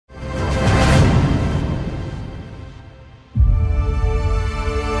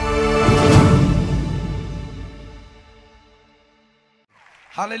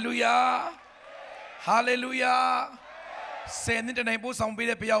Hallelujah. Hallelujah. Send it and I some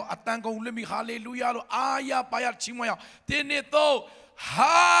video pay out atango limi hallelujah lo aya paya chimoya tinito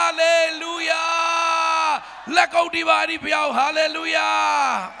hallelujah let go divide pay out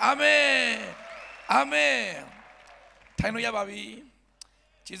hallelujah amen amen Taino ya babi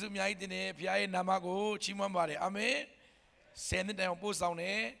Jesus myai dine pya nama ko chimwan bare amen send it and post down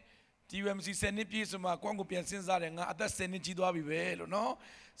ne TUMC send it piece ma kwang ko pian sin sa de nga atat send it ji twa bi be lo no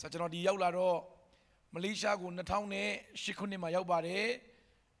sa chano di yauk la ro Malaysia ko 2008ခုနှစ်မှာရောက်ပါတယ်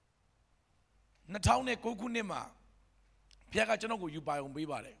2009ခုနှစ်မှာဘုရားကကျွန်တော်ကိုယူပါအောင်ပေး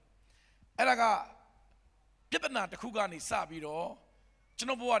ပါတယ်အဲ့ဒါကပြဿနာတစ်ခုကနေစပြီးတော့ကျွန်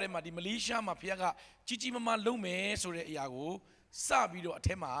တော်ဘဝထဲမှာဒီမလေးရှားမှာဘုရားကကြီးကြီးမားမားလုပ်မယ်ဆိုတဲ့အရာကိုစပြီးတော့အထ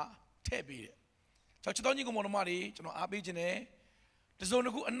က်မှာထည့်ပေးတယ်ကျွန်တော်ညီကောင်မောင်မတွေကျွန်တော်အားပေးခြင်းနဲ့တစုံတ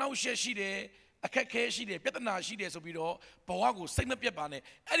စ်ခုအနောက်ရှက်ရှိတယ်အခက်ခဲရှိတယ်ပြဿနာရှိတယ်ဆိုပြီးတော့ဘဝကိုစိတ်မပြတ်ပါနဲ့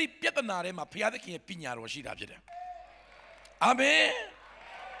အဲ့ဒီပြဿနာထဲမှာဘုရားသခင်ရဲ့ပညာတော်ရှိတာဖြစ်တယ်အာမင်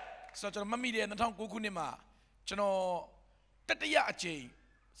ဆိုတော့ကျွန်တော်မမိတဲ့2009ခုနှစ်မှာကျွန်တော်တတိယအကြိမ်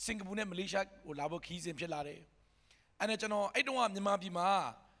စင်ကာပူနဲ့မလေးရှားကိုလာဖို့ခီးစဉ်ဖြစ်လာတယ်အဲ့ဒါကျွန်တော်အဲ့တုန်းကမြန်မာပြည်မှာ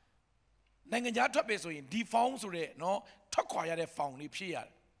နိုင်ငံခြားထွက်ပဲဆိုရင်ဒီဖောင်းဆိုတဲ့နော်ထွက်ခွာရတဲ့ဖောင်းလေးဖြစ်ရတ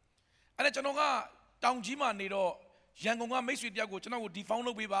ယ်အဲ့ဒါကျွန်တော်ကတောင်ကြီးမှာနေတော့ရန်ကုန်ကမိတ်ဆွေတယောက်ကိုကျွန်တော်ကိုဒီဖောင်း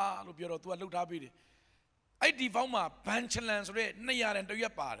လုပ်ပေးပါလို့ပြောတော့သူကလှုပ်ထားပေးတယ်အဲ့ဒီဖောင်းမှာဘန်ချလန်ဆိုတဲ့200တန်တရွ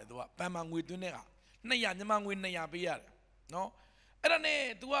က်ပါတယ်သူကဘန်မှာငွေသွင်းတဲ့ဟာ200မြန်မာငွေ200ပေးရတယ်နော်အဲ့ဒါနဲ့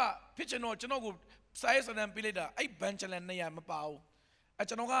သူကဖြစ်ချင်တော့ကျွန်တော်ကိုစာရေးစာတမ်းပေးလိုက်တာအဲ့ဘန်ချလန်200မပါဘူးအဲ့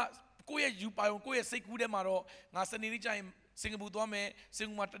ကျွန်တော်ကကိုယ့်ရဲ့ယူပါအောင်ကိုယ့်ရဲ့စိတ်ကူးထဲမှာတော့ငါစနေနေ့ကျရင်စင်ကာပူသွားမယ်စင်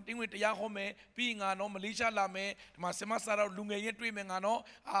ကာပူမှာတင်းဝင်တရားဟောမယ်ပြီးငါတော့မလေးရှားလာမယ်ဒီမှာဆမဆာတော့လူငယ်ရင်တွေ့မယ်ငါတော့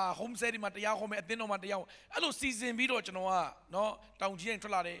home stay ဒီမှာတရားဟောမယ်အသင်းတော်မှာတရားအဲ့လိုစီစဉ်ပြီးတော့ကျွန်တော်ကနော်တောင်ကြီးရင်ထွ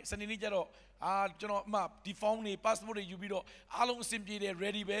က်လာတယ်စနေနေ့ကျတော့ကျွန်တော်ဒီ form တွေ passport တွေယူပြီးတော့အားလုံးအဆင်ပြေတယ်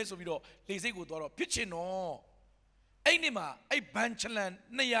ready ပဲဆိုပြီးတော့လေစိတ်ကိုသွားတော့ဖြစ်ချင်တော့အဲ့ဒီမှာအဲ့ဘန်ချလန်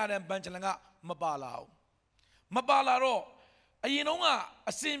200တန်ဘန်ချလန်ကမပါလာဘူးမပါလာတော့အရင်တော့က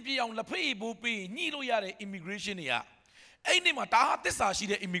အဆင်ပြေအောင်လက်ဖေးပိုးပေးညှိလို့ရတဲ့ immigration တွေကအဲ့ဒီမှာဒါဟာသစ္စာရှိ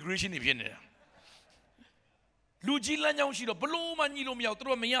တဲ့ immigration တွေဖြစ်နေတာလူကြီးလမ်းကြောင်းရှိတော့ဘလို့မှညှိလို့မရဘူးသူ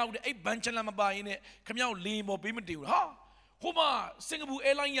တို့မရဘူးတဲ့အဲ့ဘန်ချလန်မပါရင်နဲ့ခမရောက်လေမော်ပေးမတင်ဘူးဟာဟိုမှာစင်ကာပူ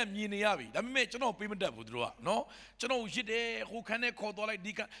airline ကမြင်နေရပြီဒါပေမဲ့ကျွန်တော်ပေးမတတ်ဘူးသူတို့ကနော်ကျွန်တော်ရစ်တယ်ဟိုခန်းနဲ့ခေါ်သွားလိုက်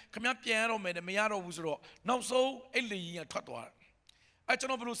ဒီခမပြန်ရတော့မယ်မရတော့ဘူးဆိုတော့နောက်ဆုံးအဲ့လေရင်ကထွက်သွားတယ်အဲ့ကျွ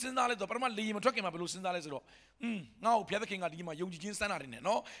န်တော်ဘယ်လိုစဉ်းစားလဲဆိုတော့ပထမလေရင်မထွက်ခင်မှာဘယ်လိုစဉ်းစားလဲဆိုတော့ငါ့ကိုဘုရားသခင်ကဒီမှာယုံကြည်ခြင်းစမ်းတာတယ်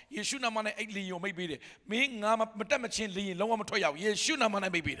နော်ယေရှုနာမနဲ့အဲ့လေရင်ကိုမိတ်ပေးတယ်မင်းငါမတက်မချင်းလေရင်လုံးဝမထွက်ရဘူးယေရှုနာမ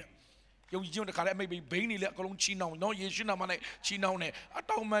နဲ့မိတ်ပေးတယ်ယုံကြည်ခြင်းတခါလဲအမိတ်ပေးဘိန်းနေလဲအကုန်လုံးချီနှောင်နော်ယေရှုနာမနဲ့ချီနှောင်တယ်အ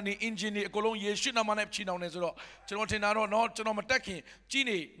တောင်မန်နေအင်ဂျင်တွေအကုန်လုံးယေရှုနာမနဲ့ချီနှောင်တယ်ဆိုတော့ကျွန်တော်ထင်တာတော့နော်ကျွန်တော်မတက်ခင်ကြီး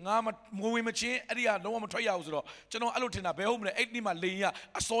နေငါမဝင်မချင်းအဲ့ဒီကလုံးဝမထွက်ရဘူးဆိုတော့ကျွန်တော်အဲ့လိုထင်တာဘယ်ဟုတ်မလဲအဲ့ဒီမှာလေရင်က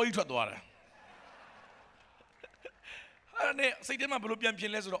အစောကြီးထွက်သွားတယ်အဲ့နဲ့စိတ်ထဲမှာဘယ်လိုပြန်ဖြ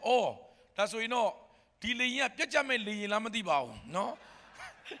စ်လဲဆိုတော့အော်ဒါဆိုရင်တော့ဒီလေရင်ကပြတ်ကြမဲ့လေရင်လားမသိပါဘူးနော်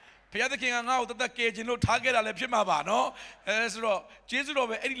ဘုရားသခင်ကငါ့ကိုတသက်ကယ်ခြင်းလို့ထားခဲ့တာလည်းဖြစ်မှာပါနော်အဲဆိုတော့ကျေးဇူးတော်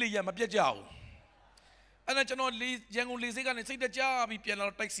ပဲအဲ့ဒီလေရင်မပြတ်ကြဘူးအဲ့ဒါကျွန်တော်ရန်ကုန်လေဆိပ်ကနေစိတ်တကြပြီးပြန်လာ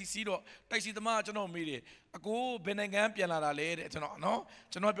တော့တိုက်စီစီးတော့တိုက်စီသမားကကျွန်တော်မေးတယ်အကိုဘယ်နိုင်ငံပြန်လာတာလဲတဲ့ကျွန်တော်နော်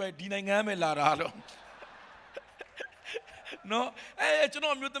ကျွန်တော်ပြောဒီနိုင်ငံပဲလာတာလို့နော်ကျွန်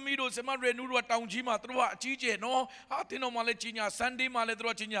တော်မျိုးသမီးတို့ဆမရေနူတို့တောင်ကြီးမှာတို့ကအကြီးကျယ်နော်တင်းတော်မှာလည်းကြီးညာ Sunday မှာလည်း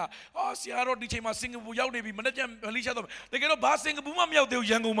တို့ကြီးညာဆရာတော်ဒီချိန်မှာစင်ကာပူရောက်နေပြီမနေ့ကမလေးရှားတော့တကယ်တော့ဘာစင်ကာပူမှမရောက်သေးဘူး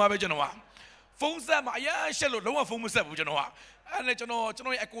ရန်ကုန်မှာပဲကျွန်တော်ကဖုန်းဆက်မှာအရင်ရှက်လို့လုံးဝဖုန်းမဆက်ဘူးကျွန်တော်ကအဲ့နဲ့ကျွန်တော်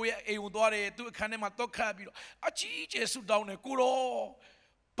ရဲ့အကိုရဲ့အိမ်ကိုသွားတယ်သူ့အခန်းထဲမှာတော့ခတ်ပြီးတော့အကြီးကျယ်ဆူတောင်းတယ်ကိုတော့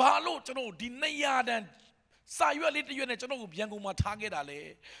ဘာလို့ကျွန်တော်ဒီ200တန်စာရွက်လေးတစ်ရွက်နဲ့ကျွန်တော်ကိုပြန်ကုန်မှာထားခဲ့တာလေ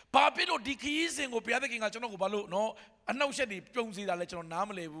ဘာဖြစ်လို့ဒီခရီးစဉ်ကိုဘုရားသခင်ကကျွန်တော်ကိုဘာလို့နော်အနှောက်အယှက်တွေပြုံးစေတာလဲကျွန်တော်နား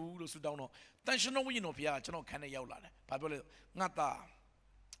မလည်ဘူးလို့ဆုတောင်းတော့တန်ရှင်တော်ဝိညာဉ်တော်ဘုရားကကျွန်တော်ခန်းထဲရောက်လာတယ်ဘာပြောလဲငါသား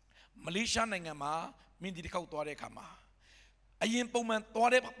မလေးရှားနိုင်ငံမှာမင်းဒီတစ်ခေါက်သွားတဲ့အခါမှာအရင်ပုံမှန်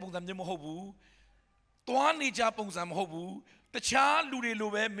သွားတဲ့ပုံစံမျိုးမဟုတ်ဘူးသွားနေကြပုံစံမဟုတ်ဘူးတခြားလူတွေ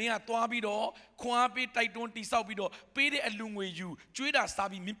လိုပဲမင်းကသွားပြီးတော့ခွန်အားပေးတိုက်တွန်းတိဆောက်ပြီးတော့ပေးတဲ့အလူငွေယူကျွေးတာစား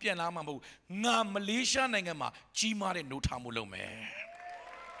ပြီးမင်းပြန်လာမှာမဟုတ်ငါမလေးရှားနိုင်ငံမှာကြီးမားတဲ့နှုတ်ထားမှုလုပ်မယ်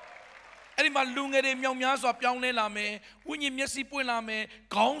အဲ့ဒီမှာလူငယ်တွေမြောင်များစွာပြောင်းလဲလာမယ်ဝိညာဉ်မျက်စိပွင့်လာမယ်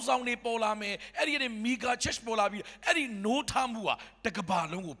ခေါင်းဆောင်တွေပေါ်လာမယ်အဲ့ဒီမီဂါချက်ပေါ်လာပြီးအဲ့ဒီနှုတ်ထားမှုဟာတကဘာ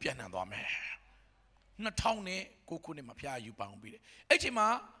လုံးကိုပြန်နှံသွားမယ်2009ခုနှစ်မှာဖျားယူပအောင်ပြီးတယ်အဲ့ချိန်မှာ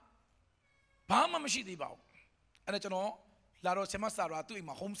ဘာမှမရှိသေးပါဘူးအဲ့ဒါကျွန်တော်လာတော့ဆမဆာရာသူ့အိမ်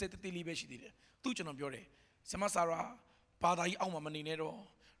မှာ home stay တေးလေးပဲရှိသေးတယ်သူကျွန်တော်ပြောတယ်ဆမဆာရာဘာသာကြီးအောက်မှာမနေနဲ့တော့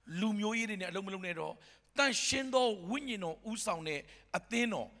လူမျိုးရေးတွေနဲ့အလုံးမလုံးနဲ့တော့တန်ရှင်းသောဝိညာဉ်တော်ဥဆောင်တဲ့အသင်း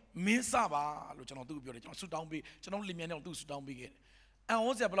တော်မင်းစပါလို့ကျွန်တော်သူ့ကိုပြောတယ်ကျွန်တော်ဆူတောင်းပေးကျွန်တော်လင်မြန်နဲ့သူ့ဆူတောင်းပေးခဲ့တယ်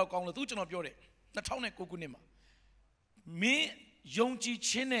Aung said, "Block on the two channel pure. The town at Kukunima. Me, Yongji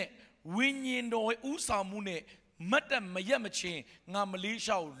Chine, Winnie no Usa Mune, Madam Mayamachi, Nga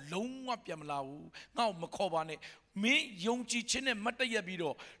Malaysia, Long up Yamlau, now Makobane, me, Yongji Chine,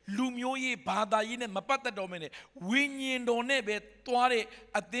 Matayabido, Lumioye, Badayin, Mapata Domine, Winnie no Nebe, Tuare,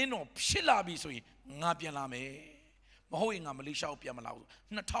 Adeno, Pshilabi, Nabianame, Mahoing a Malaysia of Yamalau,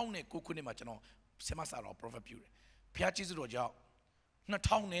 not town at Kukunimachano, Semasara, Prophet Pure, Piachis Roja, not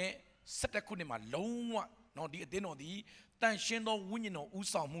town set a Kunima, long. No, the tension no winning no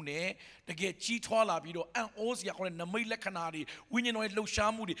Usamune, the get Chitwala Bido, and Osia on the Mila Canary, winning no Lo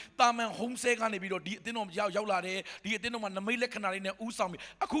Shamudi, Taman Home Segan Bido, Dinom Yaulade, the Dinom and the Mila Canary and Usami,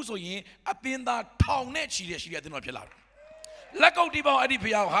 Akuso ye, up in that town net she did not pilar. Lako Dibao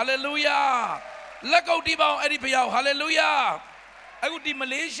Edipiao, hallelujah! Lako Dibao Edipiao, hallelujah! I would be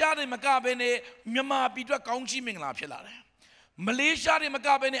Malaysia and Macabene, Myanmar Pidra County Mingla Pilar. Malaysia de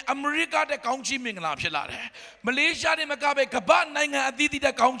Magabe, America de County Mingla Pilare. Malaysia de Magabe, Kaban Nanga Aditi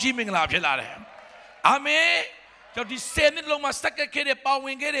de County Mingla Pilare. Amen. So the same long must take a kid,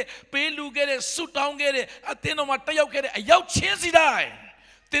 Powing get it, Pelu get it, Suit down get it, Ateno Matayo get it, a young chance die.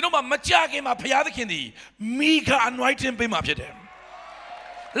 Tenoma Machaki, my Piadakindi, Mika and White and Pim up to them.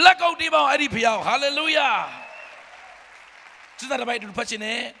 Lako Diba Edipiao, hallelujah. To that about the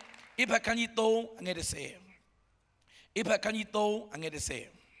Pachine, if I can eat though, and get the same. If I can eat though, I'm going to say,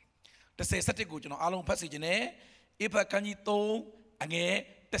 the say, Sati good, you know, Along passage in air. If I can eat though, I'm going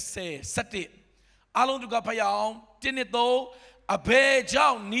to say, Sati. Along to Gapayao, Tinito, a bear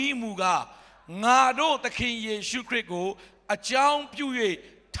jow ni muga, Nado, the king ye, Shukrego, a chow puye,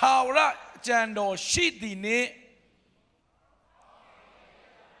 Taura, Jando, Shidi ne.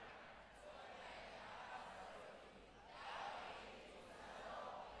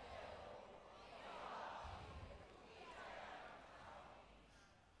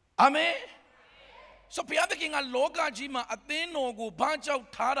 Amen. So, Piata King and Loga Jima, Atheno go bunch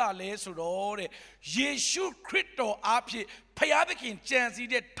out Tara Lesudore, Yeshu Crito Api, Piata King, Chancy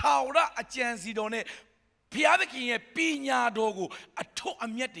de Taura, a Chancy Done, Piata King, a Pina Dogo, a to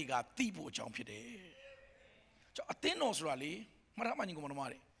Amietiga, Thibo Champide. So, Athenos rally, Maramani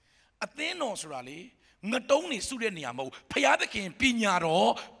Gomari. Athenos rally, Natoni Sudeniamo, Piata King,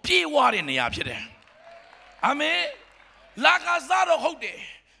 Pinaro, Piwar in the Apide. Amen. Lagazaro Hode.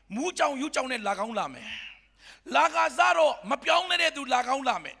 Muchang you chown and Lagaun Lame. Lagazaro, Mapione do Lagaun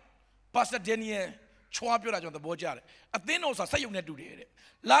Lame. Pastor Denier, Chwapura on the Bojar. Athenos are saying to do it.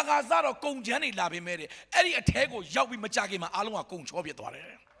 Lagazaro, Kong Jenny Labi made it. Eddie Atego, Yawi Machagima, Alua Kong Chobiatore.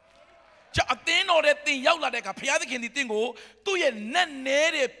 Atheno, that thing, Yaula de Capiatic in the Tingo, to ye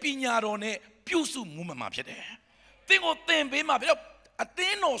nene pinarone, Pusu Mumamapede. Tingo Tembe Maped.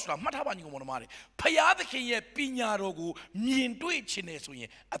 Athenos, Matabani Monomari, Payadaki, Pinarogu, Mien to it Chinesuye,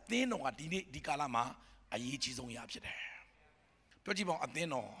 Atheno, Adine, Di Calama, Aichis on Yapside. Pojibon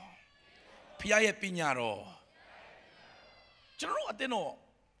Atheno, Piae Pinaro, General Atheno,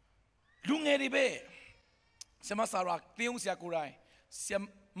 Lungeribe, Semasara, Cleon Sakurai, Sem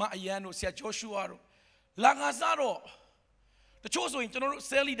Mayano, Sia Joshua, Langazaro, the chosen General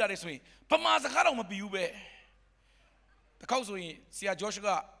Sally that is me, Pamazakaro Mabiube. The council in Sia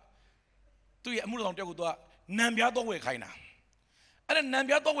Joshua to Mulan Teguda, Nambiado Wekina. And then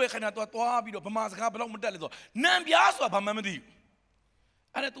Nambiado Wekina to Abito, Pamazaka, Belong Nambiaso, Pamamadi.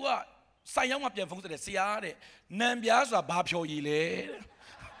 And it was Sayam up there for the Siare, Nambiasa, Babsho Yile.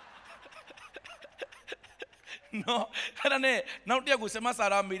 No, and now there was a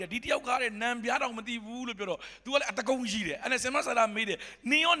Masara made a detail car and Nambiado Mati Wulu, do at the Congi, and a Semasara made it.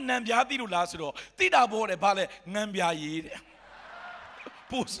 Neon Nambiati to Lasro, Tida bought a ballet, Nambia Yid.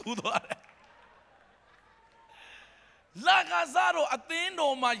 Pusudo Lagazaro,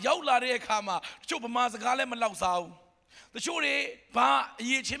 Atheno, my Yaula Kama, Chopamazagale Malausau. The Chore, Ba,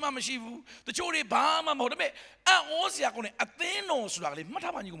 Yechima Mashivu, the Chore, Bama Modabe, and Osiacone, Athenos rally,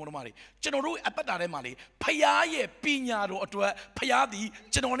 Matamani Mormari, Genoru Apatare Mali, Payaye, Pinado, or Payadi,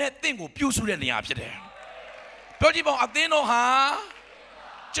 Genonet Tingo, Pusu and the Apside. Podibo Atheno ha,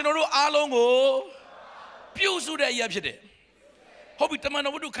 Genoru Alongo, Pusu de Yapside.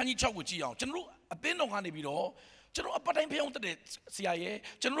 Hobitamano, what do can you talk with you? General Atheno Hanibido. General Apatin Pion to the CIA,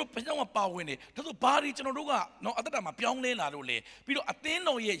 General Pena Power in it, to the body, General no other than a Pion Lane, Pido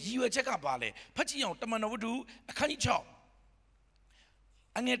Atheno ye, you a check up Bale, Pachion, Tamano do, a canny chop.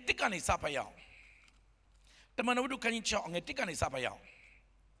 And a tick on his sapayao. Tamano do canny chop and a tick on his sapayao.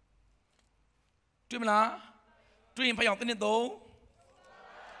 Tumla, Twin Payon in it though.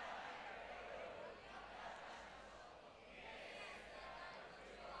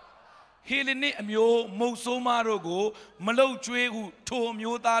 Helene Amio, Mosomarogo, Malo Chuegu, To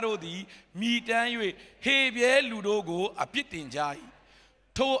Miotaro di, Mi Danue, Hebie Ludogo, a pit in Jai.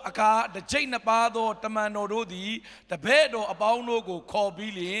 To Aka, the Chain Apado, Tamano Rodi, the Bedo Abauno go, call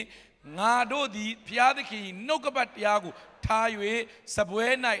Billy, Nado di, Piadiki, Nokabat Yago, Taiwe,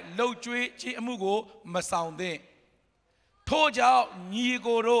 Subway night, Low Chui, Chiamugo, Masounde. Toja,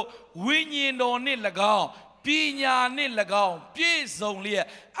 Nigoro, Winnie no Nilagao, Pina Nilagao, Pies only, at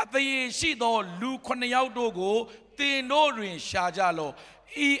the Shido, Luconao Dogo, Tenorin Shajalo,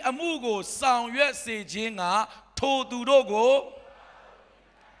 E Amugo, Sound USA Jinga, To Dudogo.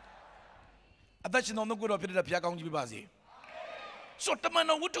 That's no good of the Piacon Gibazi. So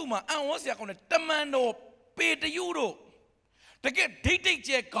Tamano Wutuma, and was the Tamano paid the euro. To get Titi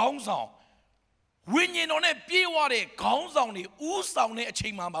Jack Gong song. When you know a Piware, Gong on the Oos on a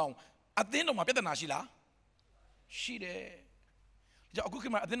chimamau. At the end of my Petanashila. She there.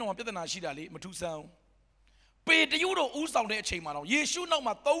 Jakukim at the end of my Petanashila, Matusa. Paid the euro Oos on a chimano. Ye should know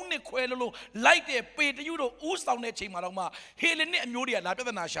my Tony Quello, like the paid the euro Oos on a chimama. Helen and Yodia, La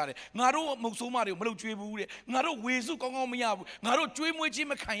Petanashare. Naro Musumari, Mulu Tribu, Naro Wizu Kongomiabu, Naro Trimwiji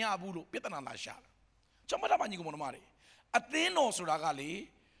Makaya Bulu, Petanashara. Chamadamani Monamari. At the end also Ragali.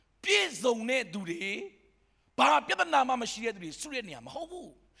 Piezone dure, Ba Pianama Machia, Sureniam,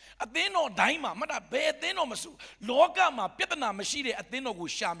 Hobu. At the end of Daima, Mata Bear, then no Masu, Logama, Pietana Machine, at the end of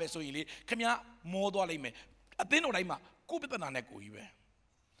Shame Soili, Kamia, Modo Lime. At the end of Daima, go Pietana Necoive.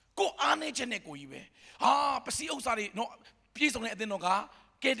 Go Anage Necoive. Ah, Pasio Sari, no, Pies on at the Noga,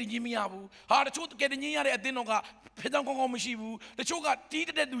 getting Yimiabu, hard to truth getting near at the Noga, Pedango Mashibu, the Choga,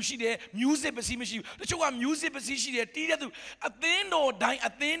 Tita Dushide, music Pessimishu, the Choga music Pessishi, Tita, at the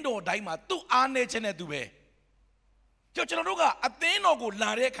end of Daima, two Anage and Dube. Chochanoga, at the end of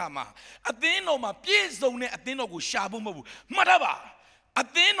Larekama, at the end of my Pies Zone, at the end of Shabumu, Madaba,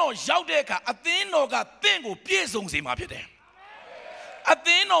 at the end of Jaudeka, at the end of Gatengo, Pies Zone Zimapide. At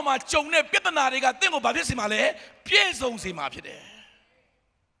the end of my Chone, Pitanariga, Tengo Babisimale, Pies Zone Zimapide.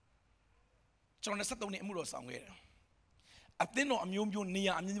 John Satoni Muro somewhere. At the end of Amu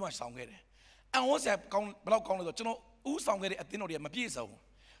near Anima somewhere. And once I come block on the channel, who somewhere at the end of my piso.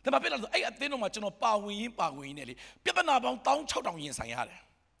 The Mapilla, I at the end of my channel, Pawin, Nelly. Pipana about town chowdown in Sayara.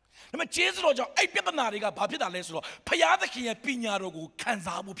 The Machis Roger, I Pipanariga, Papita Lesro, Payaki Pinarogo,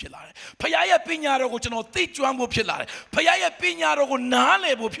 Kanzabu Pilar, Paya Pinarogo, Channel, Tichuambo Pilar, Paya Pinarogo,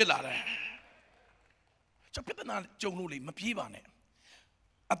 Nale Pilar. Chapitana Jonuli, Mapivane.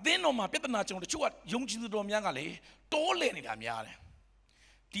 At the end of my Pitanach on the Chuat, Young Children Yangale, Tole in Amiare.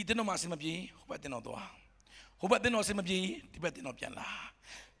 Titano Massimabi, Hubetino, Hubetino Simabi, Tibetino Piana.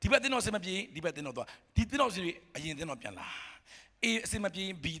 Tibetino Simabi, Tibetino, Titino, Ayendino Piana. A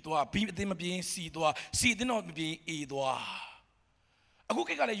Simabi, B to a Pimabi, C to a C did not be E to a. A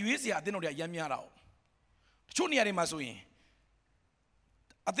cookie got a USia, didn't know Yamiaro. Chunia Masui.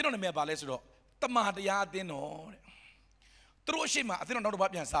 I didn't know about Lesro. Tamadia dino. Troshima, I don't know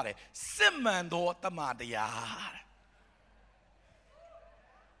about Yansare. Semando Tamadia.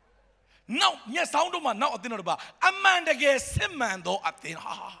 No, yes, sound of man, now I don't know about Amanda gets Semando Athena.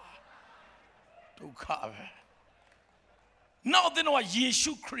 To cover. Now they know a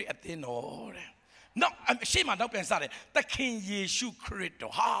Yeshu create in order. No, I'm ashamed of pensare. The King Yeshu create.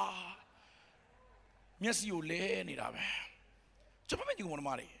 Ha. Yes, you lay it up. So, what do you want to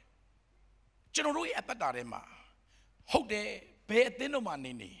marry? Generally, at the Darema. How they pay at the no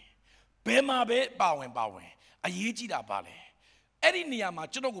money. Pay my bed, bowing. A yejida bale. Eddie Niama,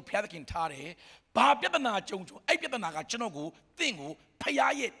 Chinogo, Piakin Tare, Babana Jonjo, Abanaga, Chinogo, Tingo,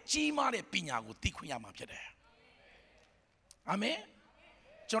 Payaye, Chimare Pinago, Tikuyama Pede. Amen.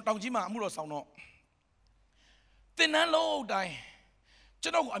 Chotangima, Murosano. Tenalo die.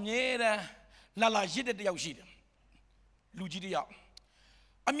 Chinogo, Amiera, Lala Jide de Yaushid. Lugidia.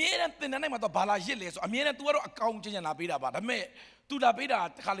 Amiera, the name of the Balajiles, Amiera to account in Abida, but a me to the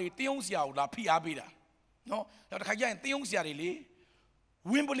Bida, Kali Tionsia, La Piabida. No, that Kayan Tionsia really.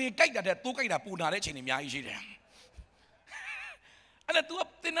 Wimberley Kite that took a Puna Rich in Yaji. And I do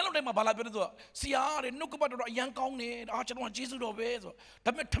up the none of them about Sia, and look about a young county, Archer on Jesus of Bezo.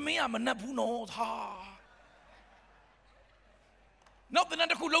 That to me, I'm a Napuno. Ha. Not the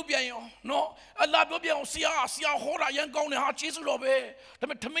Nandaculopia, no, a Labobia, Sia, Hora, young county, Hard Jesus of Be.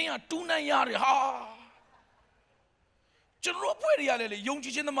 That to me, a tuna yard. Ha. General Pueria, young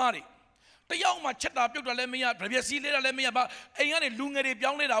Gis in the Mari. The young man chat up to let me up, previously let me about a young lunary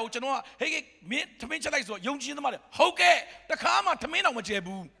young lady out, you know, hey, me to mention like so, young in the mother. Okay, the karma to me, what you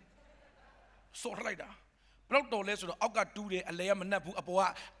boo. Sort of like that. Proto less of Oga 2 day, a lamb and Napu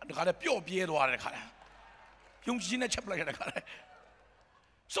Apoa, and got a pure beard or a color. Young Gina chap like a color.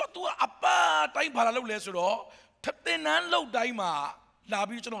 ဆိုတော့ तू အပတ်တိုင်းဘာလာလုပ်လဲဆိုတော့သင်တန်းလုပ်တိုင်းမှာလာ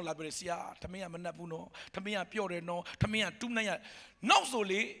ပြီးကျွန်တော်လာပြောတယ်ဆရာထမင်းကမနှက်ဘူးနော်ထမင်းကပြော့တယ်နော်ထမင်းကတူးနိုင်ရနောက်ဆို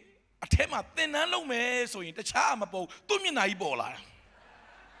လေအထဲမှာသင်တန်းလုပ်မယ်ဆိုရင်တခြားမပေါ်သူ့မျက်နှာကြီးပေါ်လာတယ်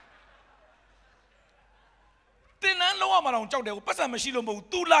သင်တန်းလုံးဝမအောင်ကြောက်တယ်ကိုပတ်စံမရှိလို့မဟုတ်ဘူး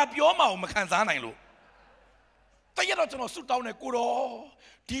तू လာပြောမှအောင်မခံစားနိုင်လို့တရက်တော့ကျွန်တော်ဆုတောင်းတယ်ကိုတော့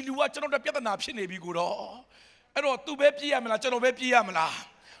ဒီလူကကျွန်တော်တို့ပြဿနာဖြစ်နေပြီကိုတော့အဲ့တော့ तू ပဲပြေးရမလားကျွန်တော်ပဲပြေးရမလား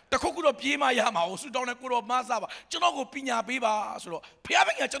တခုခုတော့ပြေးမရမှာဆုတောင်းတယ်ကိုတော့မဆာပါကျွန်တော်ကိုပညာပေးပါဆိုတော့ဖခ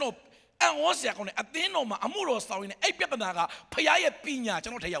င်ကကျွန်တော်အံ့ဩစရာကောင်းတယ်အသင်းတော်မှာအမှုတော်ဆောင်ရင်းနဲ့အဲ့ပြဿနာကဖခင်ရဲ့ပညာကျွ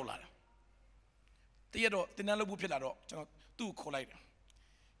န်တော်ထည့်ရောက်လာတာတရက်တော့သင်တန်းလုပ်ဖို့ဖြစ်လာတော့ကျွန်တော်သူ့ကိုခေါ်လိုက်တယ်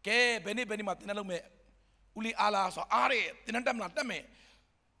ကဲဘယ်နေ့မှသင်တန်းလုပ်မဲ့ဦးလေးအားလားဆိုအားတယ်သင်တန်းတက်မလားတက်မယ်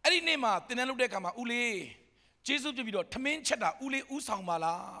အဲ့ဒီနေ့မှာသင်တန်းလုပ်တဲ့အခါမှာဦးလေးကျေးဇူးပြုပြီးတော့ထမင်းချက်တာဦးလေးဦးဆောင်ပါ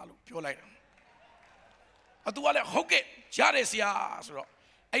လားလို့ပြောလိုက်တယ်အတူကလည်းဟုတ်ကဲ့ရတယ်ဆရာဆိုတော့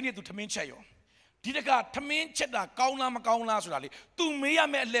အဲ့ဒီသူထမင်းချက်ရောဒီတကထမင်းချက်တာကောင်းလားမကောင်းလားဆိုတာလေ तू မေးရ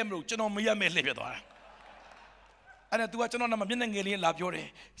မယ့်အလှည့်မလို့ကျွန်တော်မေးရမယ့်အလှည့်ဖြစ်သွားတာအဲ့ဒါ तू ကကျွန်တော်နာမမျက်နှာငယ်လေးလာပြောတယ်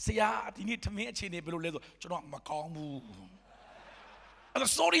ဆရာဒီနေ့ထမင်းအခြေအနေဘယ်လိုလဲဆိုကျွန်တော်မကောင်းဘူးအဲ့ဒါ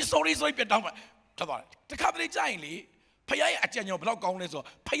sorry ပြတ်တော့မှထွက်သွားတယ်တခါတလေကြာရင်လေဖခင်ရဲ့အကြံဉာဏ်ဘယ်လောက်ကောင်းလဲဆိုတော့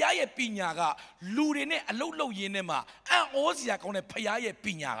ဖခင်ရဲ့ပညာကလူတွေနဲ့အလုပ်လုပ်ရင်းနဲ့မှအံ့ဩစရာကောင်းတဲ့ဖခင်ရဲ့ပ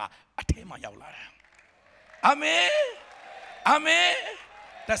ညာကအထဲမှာရောက်လာတာအာမင်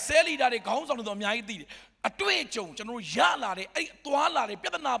ဒါဆဲလီဒါတွေခေါင်းဆောင်တွေတော့အများကြီးသိတယ်အတွေ့အကြုံကျွန်တော်တို့ရလာတဲ့အဲ့သွားလာတဲ့ပြ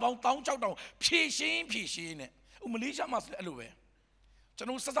ဿနာပေါင်း1600ဖြည့်ရှင်းနဲ့မလေးရှားမှာဆိုလည်းအဲ့လိုပဲကျွန်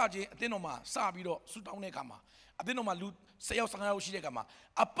တော်ဆက်ချင်းအတင်းတော်မှာစပြီးတော့ဆူတောင်းတဲ့အခါမှာအတင်းတော်မှာလူ10ယောက်15ယောက်ရှိတဲ့အခါမှာ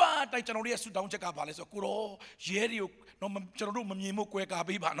အပတ်တိုင်းကျွန်တော်တို့ရဲ့ဆူတောင်းချက်ကဘာလဲဆိုတော့ကိုရောရဲတွေကိုတော့ကျွန်တော်တို့မမြင်ဖို့ကွဲကာ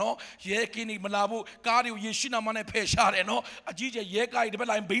ပေးပါနော်ရဲကင်းနေမလာဖို့ကားတွေကိုယေရှုနာမနဲ့ဖယ်ရှားတယ်နော်အကြီးကျယ်ရဲကားတွေတစ်ပတ်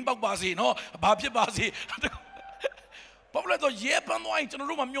လိုက်ဘိန်းပေါက်ပါစေနော်ဘာဖြစ်ပါစေဘာလို့လဲတော့ရဲပန်းသွားရင်ကျွန်တော်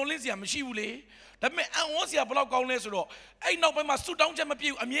တို့မှမျောလင်းစရာမရှိဘူးလေဒါပေမဲ့အံ့ဩစရာဘယ်လောက်ကောင်းလဲဆိုတော့အဲ့နောက်ပိုင်းမှာဆူတောင်းချက်မပြ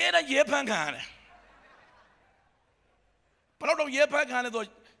ည့်ဘူးအမြဲတမ်းရဲဖန်းခံရတယ်ဘယ်လောက်တော့ရဲဖန်းခံလဲဆို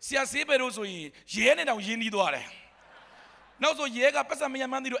ဆရာဆေးပဲလို့ဆိုရင်ရဲနဲ့တောင်ရင်းနှီးသွားတယ်နောက်ဆိုရဲကပတ်စံမရ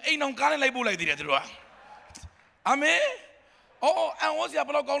မှန်းသေးလို့အိမ်အောင်ကားနဲ့လိုက်ပို့လိုက်သေးတယ်သူတို့ကအာမင်အော်အန်ဝတ်စရာဘ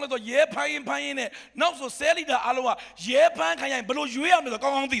ယ်လောက်ကောင်းလဲဆိုရဲဖမ်းရင်နဲ့နောက်ဆိုဆဲလီတာအားလုံးကရဲဖမ်းခံရရင်ဘယ်လိုရွေးရမလဲဆိုကော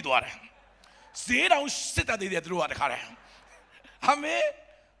င်းသိသွားတယ်ဈေးတောင်စစ်တတ်သေးတယ်သူတို့ကတခါတည်းအာမင်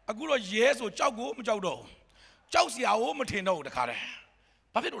အခုတော့ရဲဆိုကြောက်ကိုမကြောက်တော့ကြောက်စရာကိုမထင်တော့ဘူးတခါတည်း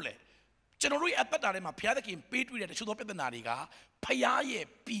ဘာဖြစ်လို့လဲကျွန်တော်တို့ရဲ့အသက်တာထဲမှာဘုရားသခင်ပေးတွေ့တဲ့တချို့သောပြဿနာတွေကဖခင်ရဲ့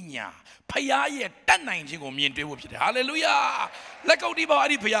ပညာဖခင်ရဲ့တတ်နိုင်ခြင်းကိုမြင်တွေ့ဖို့ဖြစ်တယ်ဟာလေလုယာလက်ကုပ်တီးပါ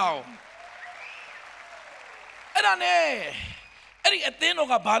အဲ့ဒီဖခင်အဲ့ဒါနဲ့အဲ့ဒီအသင်းတော်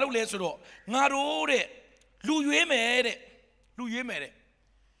ကဘာလုပ်လဲဆိုတော့ငါတို့တဲ့လူရွေးမယ်တဲ့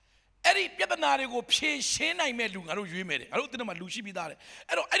အဲ့ဒီပြဿနာတွေကိုဖြေရှင်းနိုင်မဲ့လူငါတို့ရွေးမယ်တဲ့ငါတို့အသင်းတော်မှာလူရှိပြီးသားတဲ့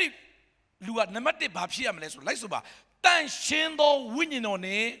အဲ့တော့အဲ့ဒီလူကနံပါတ်1ဘာဖြစ်ရမလဲဆိုလိုက်ဆိုပါတန်ရှင်းသောဝိညာဉ်တော်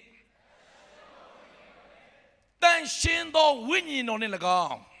နဲ့တန်ရှင်းသောဝိညာဉ်တော်နဲ့၎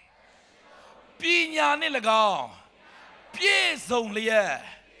င်းပညာနဲ့၎င်းပြည့်စုံလျက်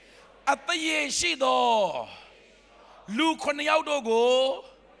အသရေရှိသောလူ9ယောက်တို့ကို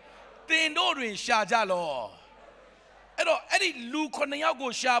တင်တို့တွင်ရှာကြလောအဲ့တော့အဲ့ဒီလူ9ယောက်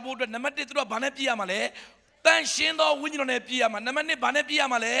ကိုရှာဖို့အတွက်နံပါတ်1သူတို့ကဘာနဲ့ပြည့်ရမှာလဲတန်ရှင်းသောဝိညာဉ်တော်နဲ့ပြည့်ရမှာနံပါတ်2ဘာနဲ့ပြည့်ရ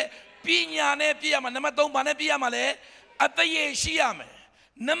မှာလဲပညာနဲ့ပြည့်ရမှာနံပါတ်3ဘာနဲ့ပြည့်ရမှာလဲအသရေရှိရမယ်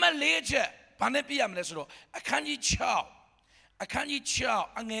နံပါတ်4ချက်ဘာနဲ့ပြည့်ရမလဲဆိုတော့အခန်းကြီး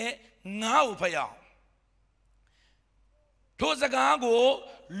6အငယ်9ကိုဖတ်ရအောင်ထိုစကားကို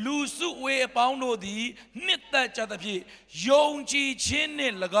လူစုဝေးအပေါင်းတို့သည်နှစ်သက်ကြသဖြင့်ယုံကြည်ခြင်းနှ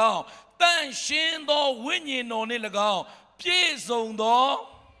င့်၎င်းတန်ရှင်းသောဝိညာဉ်တော်နှင့်၎င်းပြည့်စုံသော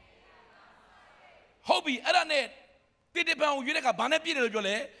ဟုတ်ပြီအဲ့ဒါနဲ့တိတိပံကိုရွေးတဲ့အခါဘာနဲ့ပြည့်တယ်လို့ပြော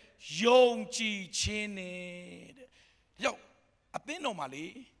လဲယုံကြည်ခြင်းနဲ့တဲ့ရောက်အသင်းတော်မှာလေ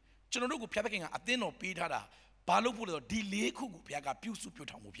ကျွန်တော်တို့ကိုဘုရားသခင်ကအသင်းတော်ပေးထားတာဘာလို့ဖို့လဲဆိုတော့ဒီ4ခုကိုဘုရားကပြုစုပြု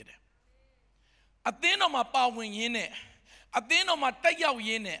ထောင်မှုဖြစ်တယ်အသင်းတော်မှာပါဝင်ရင်းနဲ့အသင်းတော်မှာတက်ရောက်ရ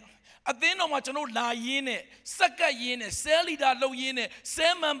င်းနဲ့အသင်းတော်မှာကျွန်တော်လာရင်းနဲ့စက္ကပ်ရင်းနဲ့ဆဲလီဒါလုပ်ရင်းနဲ့ဆဲ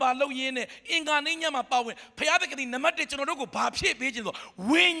မန်ပါလုပ်ရင်းနဲ့အင်္ဂါနေ့ညမှာပါဝင်ဘုရားသခင်ဒီနံပါတ်1ကျွန်တော်တို့ကိုဘာဖြည့်ပေးခြင်းဆို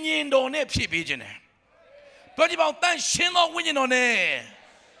ဝိညာဉ်တော်နဲ့ဖြည့်ပေးခြင်းတယ်ပြောကြည့်ပါဦးတန်ရှင်းသောဝိညာဉ်တော်နဲ့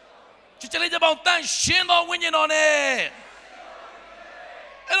ချစ်လေးကြပါဦးတန်ရှင်းသောဝိညာဉ်တော်နဲ့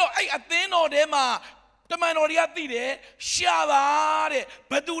အဲ့တော့အဲ့အသင်းတော်ထဲမှာတမန်တော်တွေကသိတယ်ရှာပါတဲ့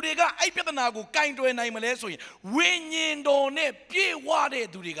ဘသူတွေကအဲ့ပြဿနာကိုကင်တွယ်နိုင်မလဲဆိုရင်ဝိညာဉ်တော်နဲ့ပြည့်ဝတဲ့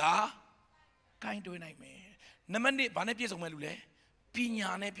သူတွေကကင်တွယ်နိုင်မယ်နံပါတ်1ဘာနဲ့ပြည့်စုံမဲ့လူလဲပညာ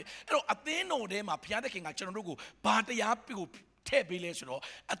နဲ့ပြည့်အဲ့တော့အသင်းတော်ထဲမှာဘုရားသခင်ကကျွန်တော်တို့ကိုဘာတရားကို Tabile so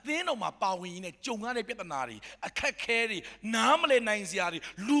at the end of my power in a Jungani Pitanari, a Kakeri, Namale Nainziari,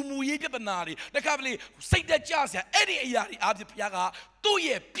 Lumuye Pitanari, the Cavali, say that Jazia, any Yari Adi Piaga, 2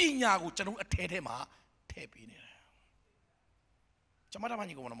 year Pina, which I don't attend him, Tapin.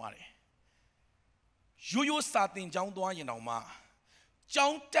 Chamadamani go on a money. You starting John Dwan, you know, ma.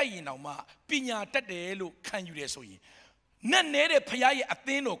 John Tay, you know, ma. Pina Tadelu, can you so ye? None needed Payaye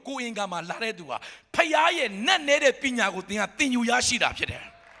Atheno, going Gama Laredua. Payaye, none needed Pina, good thing, I think you yashida.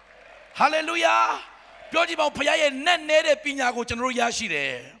 Hallelujah. Beautiful Payaye, none needed Pina, go general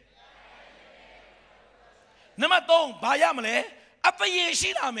yashide. Namatong, Bayamale, Apaye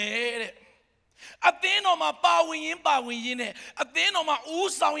Shida made. Atheno, my bowing in it. Atheno, my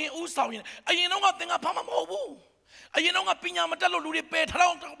Usawin. And you know what thing upon my mobile. You know what Pina Matalo Ludi paid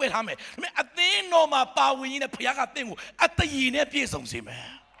around with Hame. I think no my power in a Piaga thing at the Yene piece on Zimmer.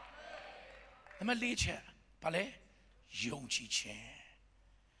 I'm a leacher, Pale, Yonchi Chen.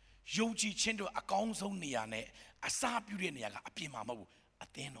 Yonchi Chen to a council neane, a sap you in Yaga, a Pimamo, a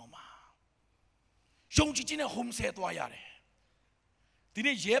Tenoma. Yonchi Chen home said Wayare.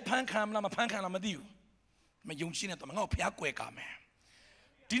 Didn't ye pancam, Lama Pancan Amadu? My young chin at the Mango Piaqueka man.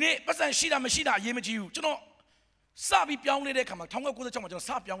 Didn't Pasan Shida Mashida Yemaju, you know. Sabi young lady come, Tonga go to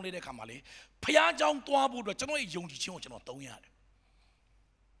Sap young lady come, Payajang Tuabu, the Chano young children of Tonya.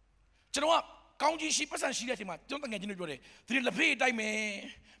 Chanoa, County Shippers and Shida, don't get you ready. Three Lapi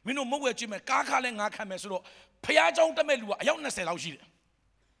Dime, Mino Mowe Jim, Kaka and Akameso, Payajang Tamelu, I don't say Laushi.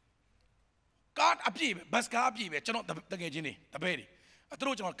 God appear, Baska appear, Chano the Gagini, the baby. I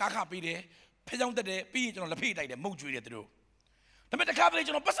threw on Kaka Pide, Payang the day, Pete on the Pita, the Moju at the door. The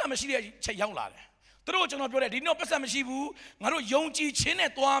Metacavage on Passa Machine, Chayang Lad. Through John of Brody, no Passamashibu, Naro Yonchi Chine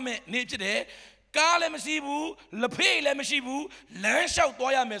Tuame, Nipside, Kale Masibu, Lepe Lemashibu, Lanshout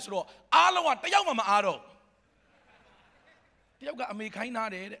Toya Mesro, Alawa, Tayama Aro. They've got me kind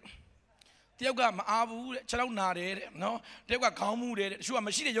of dead. They've got Maabu, Chalona dead, no, they've got Kamu dead, Shua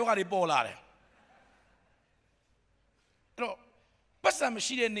Machine Yoga de Bola. No,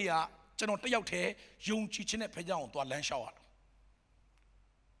 Passamashide Nia, Chanote, Yonchi Chine Payan to a Lanshout.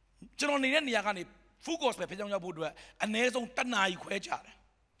 Janoni Yagani. Fugos by Pejanga Budua, and there's on Tanai Queja.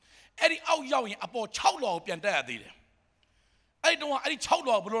 Eddie out yawing about Chowlaw Pianta. I don't want any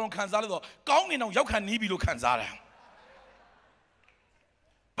Chowlaw Bulon Kanzalo, going in on Yokan Nibilu Kanzara.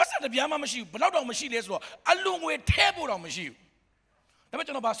 Passa the Biama machine, blood on machine as well, a long way table on machine.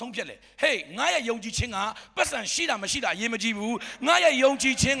 Never know about some jelly. Hey, Naya Yonji Chinga, Passan Shida Mashida Yemajibu, Naya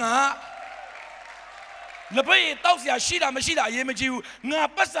Yonji Chinga. The pay Tausia Shida Mashida Yemaju, Na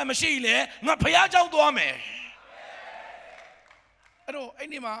Passa Machine, Na Payaja Dome. I don't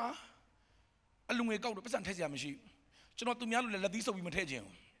anima. A long way go to Passan Tesia machine. Chino to Mialu Ladiso Wimatajim.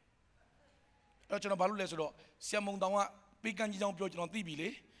 Ochano Balu Lesro, Siamon Dawa, Pican Young Project on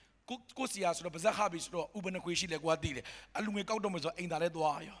Tibile, Cosias, Bazahabis, Ubanaquishi, Guadile, a long way go to in the red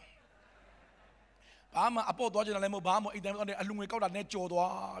wire. Bama, Apo Dodger and Lemobama, a long way go to Necho,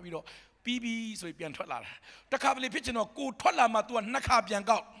 you know. PB so pian thola ta kha bali phit chin do ko thola ma tu nakha pian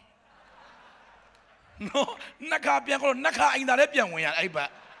kaw no nakha pian kaw nakha ain da le pian win ya ai ba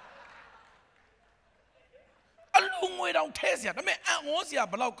a lu ngwe daw the sia da me an ngo sia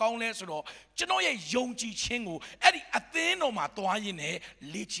balaw kaung le so do chino ye yong ji chin ko ai di a thin do ma twa yin ne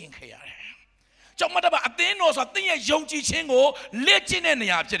le chin khay yare chaw ma da ba a thin do so tin ye yong ji chin ko le chin ne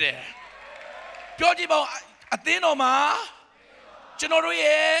nya phit de pyo ji ba a thin do ma chino do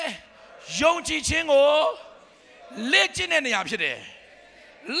ye Yonchi Chingo, Legend and Yapshide.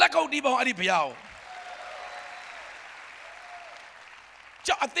 Lako Dibo Adipiao.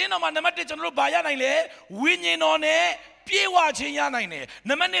 Athena Manamate General Bayanile, winning on a Pie watching Yanine,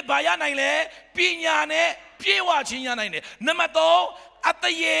 Namane Bayanile, Pinyane, Pie watching Yanine, Namato, at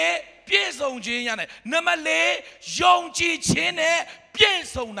the ye, Pieso Giane, Namale, Yonchi Chine,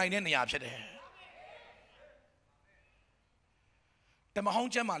 Pieso Nine in the Yapshide. The Mahon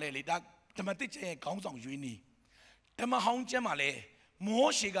Jamale, that the Matiche comes on Juni. The Mahon Jamale,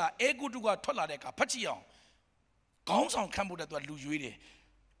 Moshiga, Eguduga Toladeka, Pachio, comes on Cambuda to Lujuide.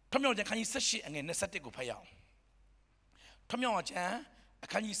 Tomio can you sashi and a sati go payao. Tomio Jan,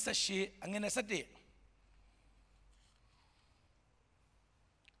 can you sashi and a sati?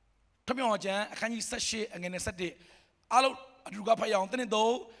 Tomio Jan, can you sashi and a sati? Alo Aduga Payan,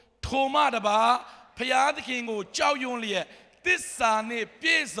 Tenido, Toma Daba, Payad Kingo, Chow Yunlia. This Sunday,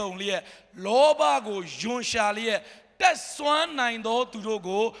 Pies only, Lobago, Jun Shalia, that's one nine do to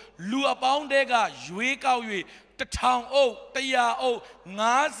go, Lua Poundega, Juika, the town oh, the ya oh,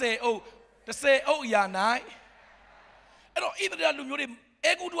 Naze oh, the say oh ya night. I don't even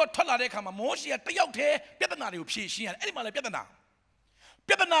အဲဂုတုကထွက်လာတဲ့အခါမှာမောရှေကတယောက်တည်းပြဿနာတွေကိုဖြေရှင်းရတယ်အဲ့ဒီမှာလည်းပြဿနာ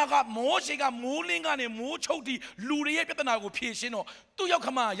ကမောရှေကမိုးလင်းကနေမိုးချုပ်တီလူတွေရဲ့ပြဿနာကိုဖြေရှင်းတော့သူ့ရောက်ခ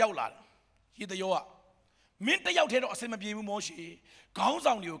မရောက်လာတယ်ရေတရောကမင်းတယောက်တည်းတော့အစင်မပြေဘူးမောရှေခေါင်း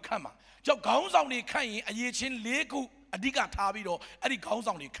ဆောင်တွေကိုခန့်မှာကြောက်ခေါင်းဆောင်တွေခန့်ရင်အရေးချင်း၄ခုအဓိကထားပြီးတော့အဲ့ဒီခေါင်း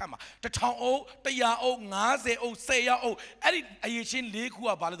ဆောင်တွေခန့်မှာ1000အုပ်100အုပ်50အုပ်10ရောက်အုပ်အဲ့ဒီအရေးချင်း၄ခုက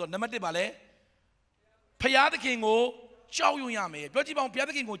ဘာလဲဆိုတော့နံပါတ်1ပါလဲဖျားသခင်ကိုကြောက်ရွံ့ရမယ်ပြောကြည့်ပါဦးဘုရား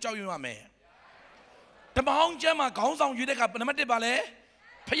သခင်ကိုကြောက်ရွံ့ရမယ်ဓမ္မဟောင်းကျမ်းမှာခေါင်းဆောင်ရွေးတဲ့ကနံပါတ်1ပါလဲ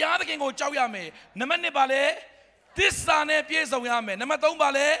ဖျားသခင်ကိုကြောက်ရမယ်နံပါတ်2ပါလဲသစ္စာနဲ့ပြည့်စုံရမယ်နံပါတ်3ပါ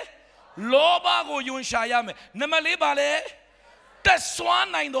လဲလောဘကိုယွန်ရှာရမယ်နံပါတ်4ပါလဲတက်ဆွမ်း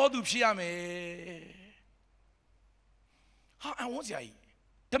နိုင်တော်သူဖြစ်ရမယ်ဟာအဝန်းစရာကြီး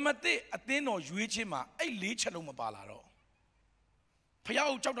ဓမ္မသစ်အသင်းတော်ရွေးခြင်းမှာအဲ့၄ချက်လုံးမပါလာတော့ဖျား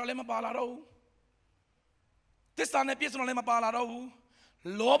ကိုကြောက်တာလည်းမပါလာတော့ဘူးသစ္စာနဲ့ပြည့်စုံတာလည်းမပါလာတော့ဘူး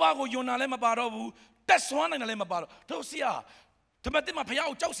လောဘကိုယွန်တာလည်းမပါတော့ဘူးတက်ဆွမ်းနိုင်တာလည်းမပါတော့တို့ဆရာဓမ္မသစ်မှာဖျား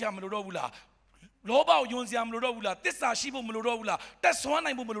ကိုကြောက်စရာမလိုတော့ဘူးလားလောဘကိုယွန်စရာမလိုတော့ဘူးလားသစ္စာရှိဖို့မလိုတော့ဘူးလားတက်ဆွမ်း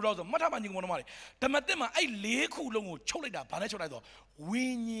နိုင်ဖို့မလိုတော့ဆိုမှတ်ထားပါညီကောင်မတွေဓမ္မသစ်မှာအဲ့၄ခုလုံးကိုချုပ်လိုက်တာဘာလဲချုပ်လိုက်တော့ဝိ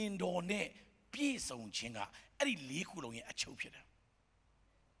ညာဉ်တော်နဲ့ပြည့်စုံခြင်းကအဲ့ဒီ၄ခုလုံးရဲ့အချုပ်ဖြစ်တယ်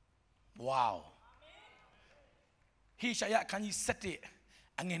ဝေါဟေရှာယအခန်းကြီး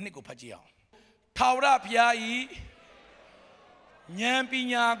7အငယ်1ကိုဖတ်ကြည့်အောင်ထာဝရဘုရား၏ဉာဏ်ပ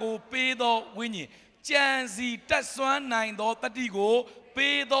ညာကိုပေးသောဝိညာဉ်ကြံစီတက်ဆွမ်းနိုင်သောတတိကို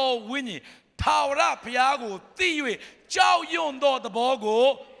ပေးသောဝိညာဉ်ထာဝရဘုရားကိုသိ၍ကြောက်ရွံ့သောသဘောကို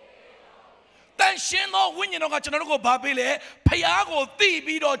တန်ရှင်းသောဝိညာဉ်တော်ကကျွန်တော်တို့ကိုဘာပေးလဲဘုရားကိုသိ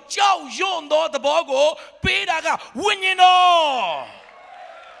ပြီးတော့ကြောက်ရွံ့သောသဘောကိုပေးတာကဝိညာဉ်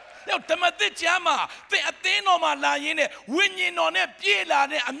တော်ဓမ္မသစ်ကျမ်းမှာသင်အသင်းတော်မှာလာရင်းနဲ့ဝိညာဉ်တော်နဲ့ပြည့်လာ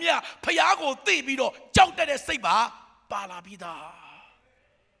တဲ့အမြဘုရားကိုသိပြီးတော့ကြောက်တတ်တဲ့စိတ်ပါလာပြီးသား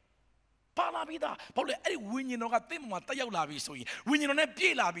ဘာလို့လဲအဲ့ဒီဝိညာဉ်တော်ကသင်မှာတက်ရောက်လာပြီဆိုရင်ဝိညာဉ်တော်နဲ့ပြ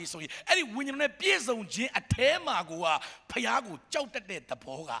ည့်လာပြီဆိုရင်အဲ့ဒီဝိညာဉ်တော်နဲ့ပြည့်စုံခြင်းအထဲမှာကိုကဘုရားကိုကြောက်တတ်တဲ့သ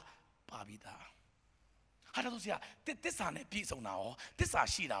ဘောကပါပြီးသားဟာတော့ဆရာသစ္စာနဲ့ပြည့်စုံတာရောသစ္စာ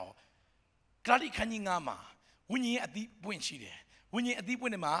ရှိတာရောဂလာတိခန်းကြီး9မှာဝိညာဉ်ရဲ့အသီးပွင့်ရှိတယ်ဝိညာဉ်အသီးပွ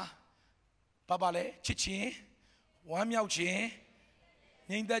င့်တယ်မှာဘာလဲချစ်ခြင်းဝမ်းမြောက်ခြင်း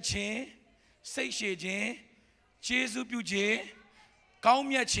ငြိမ်သက်ခြင်းစိတ်ရှည်ခြင်းကျေးဇူးပြုခြင်းကောင်း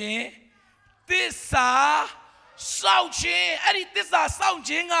မြတ်ခြင်းသစ္စာစောင့်ခြင်းအဲ့ဒီသစ္စာစောင့်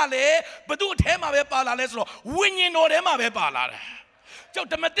ခြင်းကလည်းဘု து အထဲမှာပဲပါလာလဲဆိုတော့ဝိညာဉ်တော်ထဲမှာပဲပါလာတယ်ကြောက်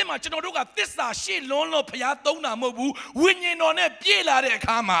ဓမ္မသစ်မှာကျွန်တော်တို့ကသစ္စာရှိလွန်းလို့ဘုရားသုံးတာမဟုတ်ဘူးဝိညာဉ်တော်နဲ့ပြည့်လာတဲ့အ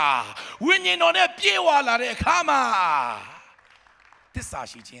ခါမှာဝိညာဉ်တော်နဲ့ပြည့်ဝလာတဲ့အခါမှာသစ္စာ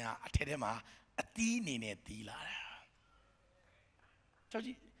ရှိခြင်းဟာအထဲထဲမှာအသီးအနေနဲ့သီးလာတာကြောက်ကြ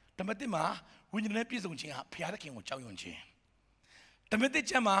ည့်ဓမ္မသစ်မှာဝိညာဉ်နဲ့ပြည့်စုံခြင်းဟာဘုရားသခင်ကိုကြောက်ရွံ့ခြင်းဓမ္မသစ်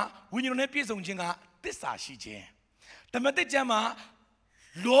ကျမ်းမှာဝိညာဉ်နဲ့ပြည့်စုံခြင်းကသစ္စာရှိခြင်းဓမ္မသစ်ကျမ်းမှာ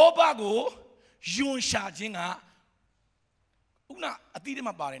လောဘကိုယွန်ရှာခြင်းကဥနာအသီးထဲ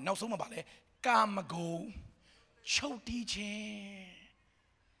မှာပါတယ်နောက်ဆုံးမှာပါလဲကာမဂုဏ်ချုပ်တီးခြင်း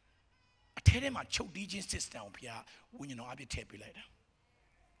အထဲထဲမှာချုပ်တီးခြင်း system ကိုဘုရားဝိညာဉ်တော်အပြည့်ထည့်ပေးလိုက်တာ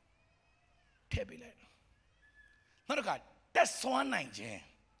နောက်တစ်ခါတက်ဆွမ်းနိုင်ခြင်း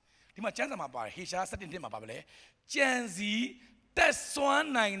ဒီမှာကျမ်းစာမှာပါတယ်ဟေရှာယ7:1မှာပါပဲလေကြံစီတက်ဆွမ်း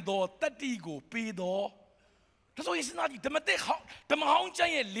နိုင်သောတတိကိုပေးသောဒါဆိုရင်စဉ်းစားကြည့်ဓမ္မဟောင်းကျ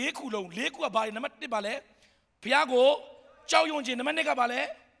မ်းရဲ့၄ခုလုံး၄ခုကဘာလဲနံပါတ်1ပါလဲဘုရားကိုကြောက်ရွံ့ခြင်းနံပါတ်2ကဘာလဲ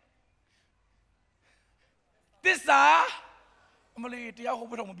သစ္စာအမလေးတရားဟော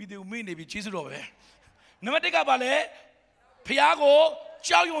ဖို့တော့မပြီးသေးဘူးမေ့နေပြီကျေးဇူးတော်ပဲနံပါတ်1ကဘာလဲဘုရားကို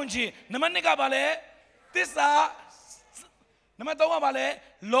ကြောက်ရွံ့ခြင်းနံပါတ်2ကဘာလဲသစ္စာနံပါတ်3ကဘာလဲ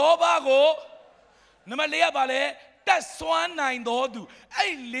လောဘကိုနံပါတ်4ကဘာလဲတက်ဆွမ်းနိုင်တော်သူ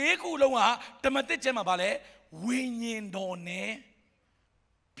အဲ့၄ခုလုံးဟာဓမ္မသစ်ကျမ်းမှာဘာလဲဝိညာဉ်တော်နဲ့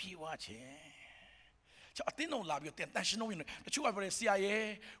ပြည့်ဝခြင်းကျွန်တော်အတင်းတော်လာပြီးတန်ရှင်းလုံးရင်တချို့ကပြောတယ်ဆရာရဲ့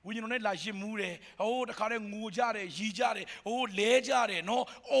ဝိညာဉ်တော်နဲ့လာရင်မူးတယ်ဟိုတခါတည်းငိုကြတယ်ရီကြတယ်ဟိုလဲကြတယ်နော်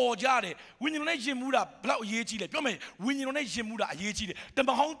အော်ကြတယ်ဝိညာဉ်တော်နဲ့ရင်မူးတာဘလောက်အရေးကြီးလဲပြောမယ်ဝိညာဉ်တော်နဲ့ရင်မူးတာအရေးကြီးတယ်တမ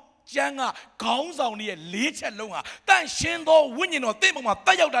ဟောင်းကျမ်းကခေါင်းဆောင်ရဲ့၄ချက်လုံးဟာတန်ရှင်းသောဝိညာဉ်တော်တင့်ပေါ်မှာတ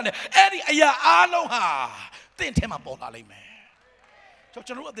က်ရောက်တာနဲ့အဲ့ဒီအရာအားလုံးဟာတင့်ထဲမှာပေါ်လာလိမ့်မယ်ကျွန်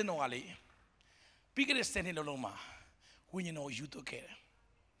တော်အသင်းတော်ကလေပြီးခဲ့တဲ့10နှစ်လုံးမှာဝိညာဉ်တော်ယူသွတ်ခဲ့တယ်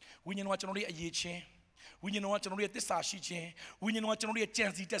ဝိညာဉ်တော်ကကျွန်တော်တို့ရဲ့အရေးချင်းဝိညာဉ်တော်ကကျွန်တော်တို့ရဲ့သစ္စာရှိခြင်းဝိညာဉ်တော်ကကျွန်တော်တို့ရဲ့ကြံ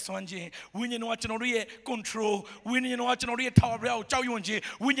စည်တက်ဆွမ်းခြင်းဝိညာဉ်တော်ကကျွန်တော်တို့ရဲ့ control ဝိညာဉ်တော်ကကျွန်တော်တို့ရဲ့ tower ကိုကြောက်ရွံ့ခြင်း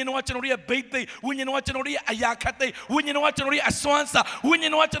ဝိညာဉ်တော်ကကျွန်တော်တို့ရဲ့ဘိတ်သိဝိညာဉ်တော်ကကျွန်တော်တို့ရဲ့အရာခတ်သိဝိညာဉ်တော်ကကျွန်တော်တို့ရဲ့အစွမ်းစာဝိညာ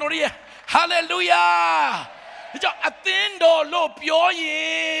ဉ်တော်ကကျွန်တော်တို့ရဲ့ hallelujah 저 아텐도 로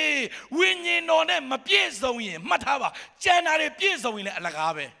뼈예 윈인노네 마피에송이 마타바 쟤나레 피에송이네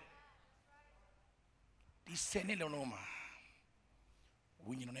알라가베 디세네 로노마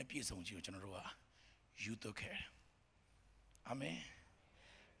윈인노네 피에송지고 저노로가 유도케 아멘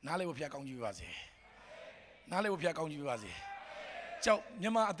나레고 피아 까운지 비바세 나레고 피아 까운지 비바세 저မြ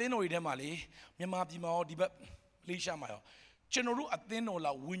န်မာအသင်းတော်တွေထဲမှာလေမြန်မာပြည်မှာရောဒီဘက်လေးရှားမှာရောကျွန်တော်တို့အသင်းတော်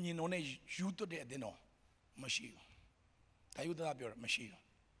လာဝิญဉ်တော်နဲ့ယူသွတ်တဲ့အသင်းတော်မရှိဘူးဒါယူသွတ်တာပြောတာမရှိဘူး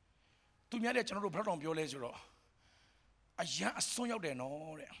သူများတဲ့ကျွန်တော်တို့ဘယ်တော့ပြောလဲဆိုတော့အရန်အစွန်းရောက်တယ်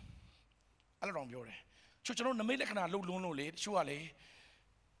နော်တဲ့အဲ့လိုတော့ပြောတယ်ကျွန်တော်နမိတ်လက္ခဏာလှုပ်လွန်းလို့လေတချို့ကလေ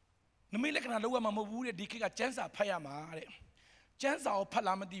နမိတ်လက္ခဏာလှုပ်ရမှာမဟုတ်ဘူးတဲ့ဒီခေတ်ကကျမ်းစာဖတ်ရမှာတဲ့ကျမ်းစာကိုဖတ်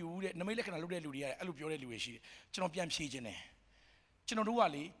လားမသိဘူးတဲ့နမိတ်လက္ခဏာလှုပ်တဲ့လူတွေကအဲ့လိုပြောတဲ့လူတွေရှိတယ်ကျွန်တော်ပြန်ဖြေခြင်းတယ်ကျွန်တော်တို့က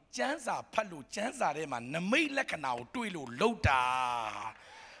လေကျမ်းစာဖတ်လို့ကျမ်းစာထဲမှာနမိတ်လက္ခဏာကိုတွေ့လို့လှုပ်တာ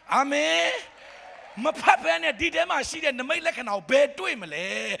အာမင်မဖတ်ဘဲနဲ့ဒီထဲမှာရှိတဲ့နမိတ်လက္ခဏာကိုဘယ်တွေ့မလဲ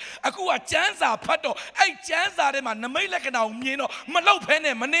အခုကကျမ်းစာဖတ်တော့အဲ့ကျမ်းစာထဲမှာနမိတ်လက္ခဏာကိုမြင်တော့မလှုပ်ဘဲ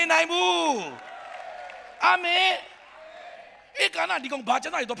နဲ့မနေနိုင်ဘူးအာမင်ဧကနာဒီကောင်ဘာကျ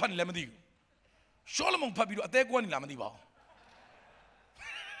မ်းစာတွေတော့ဖတ်နေလဲမသိဘူးရှောလမုန်ဖတ်ပြီးတော့အသေးကွဲနေလားမသိပါဘူး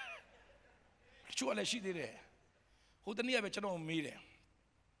ချို့လည်းရှိသေးတယ်ဟိုတနေ့ကပဲကျွန်တော်မေးတယ်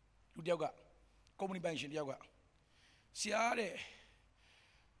လူတယောက်ကကုမ္ပဏီပိုင်ရှင်တယောက်ကဆရာတဲ့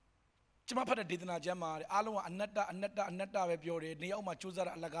ကျွန်မဖတ်တဲ့ဒေသနာကျမ်းမှာအားလုံးကအနတ္တပဲပြောတယ်နေရောက်မှစူးစမ်း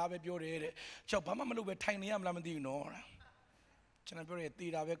တာအလကားပဲပြောတယ်တဲ့ကျွန်တော်ဘာမှမလုပ်ပဲထိုင်နေရမလားမသိဘူးနော်ကျွန်တော်ပြောတယ်တေ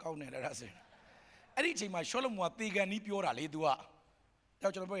တာပဲကောင်းတယ်တဲ့အဲ့ဒါဆိုအဲ့ဒီအချိန်မှာရှောလမုန်ကတေကန်နီးပြောတာလေ तू က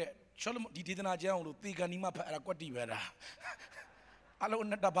ကျွန်တော်ပြောရရှောလမုန်ဒီဒေသနာကျမ်းအောင်လို့တေကန်နီးမှဖတ်အဲ့ဒါကွက်တီပဲဒါအလုံး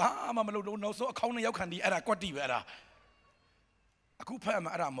နဲ့တဘာမှမလုပ်တော့နောက်ဆုံးအခေါင်းနဲ့ရောက်ခံဒီအဲ့ဒါကွက်တီပဲအဲ့ဒါအခုဖတ်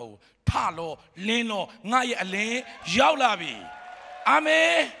မှာအဲ့ဒါမဟုတ်ထလောလင်းလောငါရဲ့အလင်းရောက်လာပြီအာမ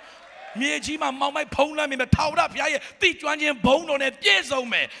င်မြေကြီးမှာမောင်မိုက်ဖုံးလွှမ်းမြင်ထာဝရဘုရားရဲ့တိကျွမ်းခြင်းဘုန်းတော်နဲ့ပြည့်စုံ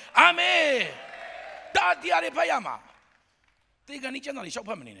မယ်အာမင်တာတရားတွေဖတ်ရမှာတေကန်နီးကျမ်းစာတွေရှောက်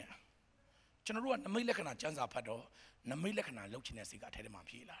ဖတ်မနေနဲ့ကျွန်တော်တို့ကနမိတ်လက္ခဏာကျမ်းစာဖတ်တော့နမိတ်လက္ခဏာလုပ်ချင်တဲ့စိတ်ကအထဲထဲမှာ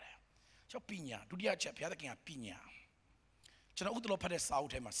ပြေးလာတယ်ကျွန်တော်ပညာဒုတိယချက်ဘုရားသခင်ကပညာကျွန်တော်ဥဒ္ဒလောဖတ်တဲ့စာအု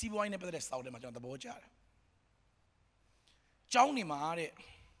ပ်ထဲမှာစီးပွားရေးနဲ့ပတ်သက်တဲ့စာအုပ်ထဲမှာကျွန်တော်သဘောကျတယ်ကျောင်းနေမှာတဲ့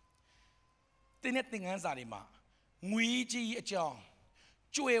တင်းနဲ့သင်ခန်းစာတွေမှာငွေကြီးအကြောင်း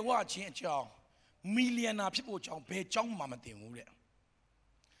ကြွယ်ဝခြင်းအကြောင်းမီလီယံနာဖြစ်ဖို့အကြောင်းဘယ်ကျောင်းမှမသင်ဘူးတဲ့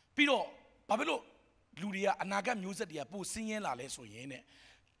ပြီးတော့ဘာဖြစ်လို့လူတွေကအနာဂတ်မျိုးဆက်တွေကပိုဆင်းရဲလာလဲဆိုရင်တဲ့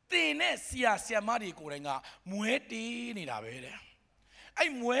သင်နဲ့ဆရာမတွေကိုယ်တိုင်ကမွဲတေးနေတာပဲတဲ့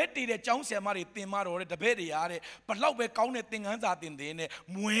အဲ့မွဲတေးတဲ့ကျောင်းဆရာမတွေသင်မတော်တဲ့တပည့်တွေရတဲ့ဘလောက်ပဲကောင်းတဲ့သင်ခန်းစာသင်တဲ့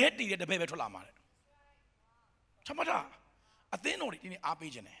မွဲတေးတဲ့တပည့်ပဲထွက်လာမှာတဲ့ချမတာအသင်းတော်တွေဒီနေ့အား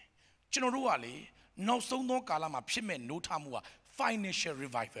ပေးခြင်းတယ်ကျွန်တော်တို့ကလေနောက်ဆုံးသောကာလမှာဖြစ်မဲ့နိုးထမှုက financial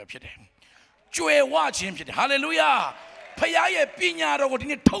revival ဖြစ်တယ်ကြွယ်ဝခြင်းဖြစ်တယ် hallelujah ဖခင်ရဲ့ပညာတော်ကိုဒီ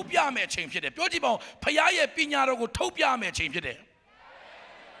နေ့ထုတ်ပြမယ်အချိန်ဖြစ်တယ်ပြောကြည့်ပါဦးဖခင်ရဲ့ပညာတော်ကိုထုတ်ပြမယ်အချိန်ဖြစ်တယ်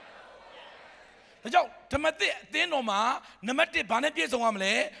ဒါကြောင့်ဓမ္မသစ်အသင်းတော်မှာနံပါတ်1ဘာနဲ့ပြည့်စုံရမ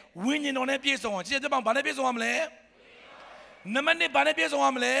လဲဝိညာဉ်တော်နဲ့ပြည့်စုံအောင်ကြည့်ကြပါဦးဘာနဲ့ပြည့်စုံရမလဲနံပါတ်2ဘာနဲ့ပြည့်စုံရ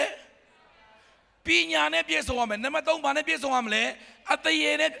မလဲပညာနဲ့ပြည့်စုံရမယ်နံပါတ်3ဘာနဲ့ပြည့်စုံရမလဲအသ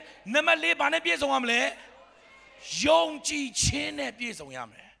ရေနဲ့နံပါတ်4ဘာနဲ့ပြည့်စုံရမလဲယုံကြည်ခြင်းနဲ့ပြည့်စုံရ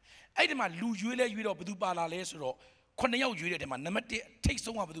မယ်အဲ့ဒီမှာလူရွေးလဲရွေးတော့ဘယ်သူပါလာလဲဆိုတော့9ယောက်ရွေးတဲ့ထဲမှာနံပါတ်1ထိတ်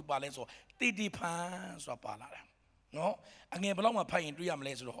ဆုံးကဘယ်သူပါလဲဆိုတော့တေတီဖန်ဆိုတာပါလာတယ်နော်အငယ်ဘယ်လောက်မှဖတ်ရင်တွေ့ရမ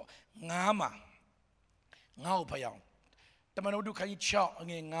လဲဆိုတော့9မှာ9ကိုဖတ်ရအောင်တမန်တော်တို့ခန်းကြီး6အ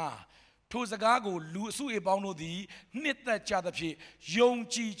ငယ်9ထိုစကားကိုလူအစုအပေါင်းတို့သည်နှစ်သက်ကြသဖြင့်ယုံ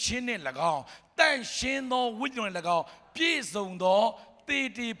ကြည်ခြင်းနှင့်၎င်းတန့်ရှင်းသောဝိညာဉ်နှင့်၎င်းပြည့်စုံသောတေ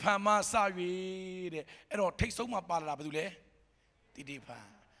တီဖန်မှစ၍တဲ့အဲ့တော့ထိတ်ဆုံးမှာပါလာတာဘာလို့လဲတေတီဖန်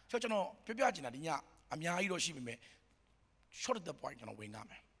ဆိုတော့ကျွန်တော်ပြပြချင်တာဒီညအများကြီးတော့ရှိပေမဲ့ short the point ကျွန်တော်ဝင်ရ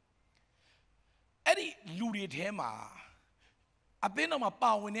မယ်အဲ့ဒီလူတွေထဲမှာအသင်းတော်မှာ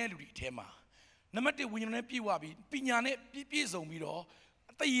ပါဝင်တဲ့လူတွေထဲမှာနံပါတ်1ဝိညာဉ်နဲ့ပြည့်ဝပြီးပညာနဲ့ပြည့်စုံပြီးတော့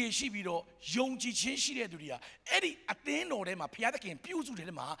တရေရှိပြီးတော့ယုံကြည်ခြင်းရှိတဲ့သူတွေကအဲ့ဒီအသင်းတော်ထဲမှာဘုရားသခင်ပြုစုတဲ့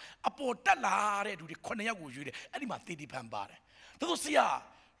ထဲမှာအပေါ်တက်လာတဲ့သူတွေ9ယောက်ကိုရွေးတယ်အဲ့ဒီမှာတေတီဖန်ပါတယ်ဒါဆိုဆရာ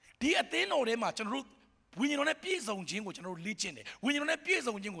ဒီအသင်းတော်ထဲမှာကျွန်တော်တို့ဝိညာဉ်တော်နဲ့ပြည့်စုံခြင်းကိုကျွန်တော်တို့လေ့ကျင့်တယ်ဝိညာဉ်တော်နဲ့ပြည့်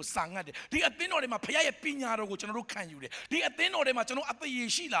စုံခြင်းကိုစာငတ်တယ်ဒီအသင်းတော်ထဲမှာဘုရားရဲ့ပညာတော်ကိုကျွန်တော်တို့ခံယူတယ်ဒီအသင်းတော်ထဲမှာကျွန်တော်အသရေ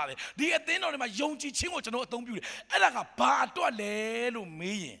ရှိလာတယ်ဒီအသင်းတော်ထဲမှာယုံကြည်ခြင်းကိုကျွန်တော်အသုံးပြုတယ်အဲ့ဒါကဘာအတွက်လဲလို့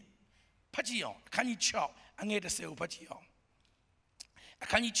မေးရင်ဖတ်ကြည့်အောင်အခန်းကြီး6အငယ်10ကိုဖတ်ကြည့်အောင်အ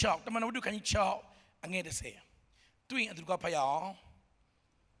ခန်းကြီး6တမန်တော်တို့အခန်းကြီး6အငယ်10တွင်အတူကဖတ်ရအောင်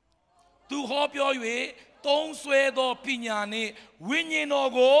သူဟောပြော၍သုံးဆွဲသောပညာနှင့်ဝိညာဉ်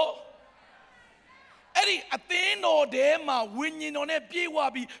တော်ကို Eddie, a thin or dema, winning on a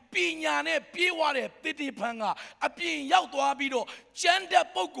piwabi, piñane, piware, titi panga, a pin yautoabido, gender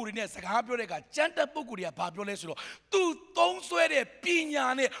pocurines, a haburega, gender pocuria, pabuleso, two tons sweater,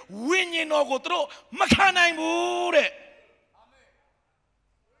 piñane, winning or go through, Macana mure.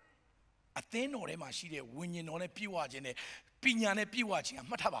 A thin or dema, she did winning on a piwagene, piñane piwaging, a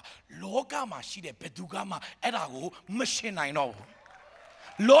mataba, logama, she did pedugama, edago, machine I know.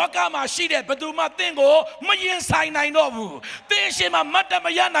 Loka ma shide beduma tingo mayin sai nai no bu tin shin ma mat ta ma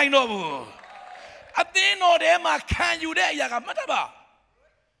ya nai no bu a tin no de ma khan yu de aya ga mat ta ba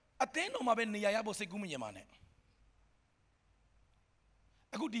a tin no ma be neya ya bo sait ku ma yin ma ne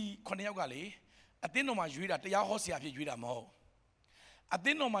aku di 9 ယောက်ကလေအသင်းတော်မှာရွေးတာတရားဟောဆရာဖြစ်ရွေးတာမဟုတ်အသ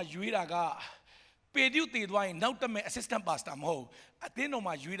င်းတော်မှာရွေးတာကပေတျုတည်သွားရင်နောက်တက်မဲ့ assistant pastor မဟုတ်အသင်းတော်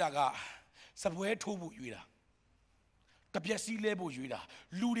မှာရွေးတာကစပွဲထိုးဖို့ရွေးတာတပြက်စီးလဲဖို့ရွေးတာ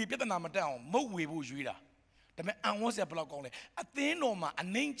လူတွေပြဿနာမတက်အောင်မုတ်ဝေဖို့ရွေးတာဒါပေမဲ့အံဝတ်ဆရာဘယ်လောက်ကောင်းလဲအသင်းတော်မှာအ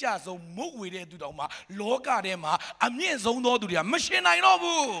နှိမ့်ကြဆုံးမုတ်ဝေတဲ့သူတော်မှာလောကထဲမှာအမြင့်ဆုံးသောသူတွေကမရှင်နိုင်တော့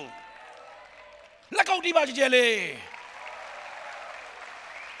ဘူးလက်ကောက်တီးပါကြည်ကြလေ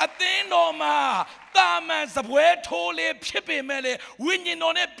အသင်းတော်မှာတာမန်စပွဲထိုးလေးဖြစ်ပေမဲ့လေဝိညာဉ်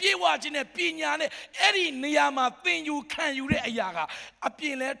တော်နဲ့ပြေဝခြင်းနဲ့ပညာနဲ့အဲ့ဒီနေရာမှာသင်ယူခံယူတဲ့အရာကအပြ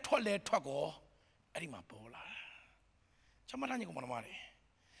င်လဲထွက်ကောအဲ့ဒီမှာပေါ်လာချမတန်းကြီးကမနမတယ်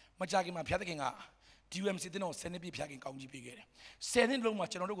မကြခင်မှာဖျားသခင်က DUMC တင်းတော်10နှစ်ပြည့်ဖျားခင်ကောင်းကြီးပေးခဲ့တယ်10နှစ်လုံးမှာ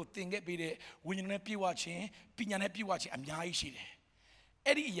ကျွန်တော်တို့ကိုသင်ခဲ့ပေးတဲ့ဝိညာဉ်နဲ့ပြေဝခြင်းပညာနဲ့ပြေဝခြင်းအများကြီးရှိတယ်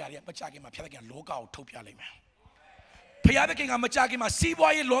အဲ့ဒီအရာတွေကမကြခင်မှာဖျားသခင်ကလောကကိုထုတ်ပြလိုက်မယ်ဖျားသခင်ကမကြခင်မှာစီး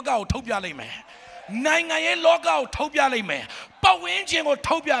ပွားရေးလောကကိုထုတ်ပြလိုက်မယ်နိုင်ငံရေးလောကကိုထုတ်ပြလိုက်မယ်ပတ်ဝန်းကျင်ကို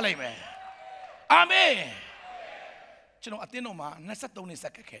ထုတ်ပြလိုက်မယ်အာမင်ကျွန်တော်အသင်းတော်မှာ23နှစ်ဆ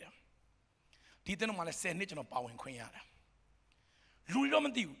က်ကခဲ့တယ်ဒီအသင်းတော်မှာလည်း10နှစ်ကျွန်တော်ပါဝင်ခွင့်ရတယ်လူတွေတော့မ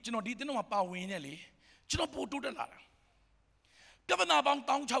သိဘူးကျွန်တော်ဒီအသင်းတော်မှာပါဝင်နေလေကျွန်တော်ပို့တိုးတက်လာတာပြဿနာပေါင်း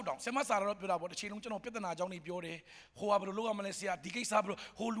16000ဆယ်မစာတော့ပြောတာပေါ့တစ်ချိန်လုံးကျွန်တော်ပြဿနာအကြောင်းတွေပြောတယ်ဟိုကဘယ်လိုလုပ်ရမလဲဆရာဒီကိစ္စဘယ်လို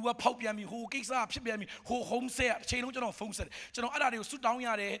ဟိုလူကဖောက်ပြန်ပြီဟိုကိစ္စဖြစ်ပြန်ပြီဟိုဟုံးဆက်တစ်ချိန်လုံးကျွန်တော်ဖုန်းဆက်တယ်ကျွန်တော်အဲ့ဒါတွေကိုဆွတောင်းရ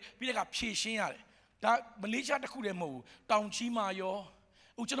တယ်ပြီးတဲ့ကဖြည့်ရှင်းရတယ်ဒါမလေးရှားတစ်ခုတည်းမဟုတ်ဘူးတောင်ချီမှာရော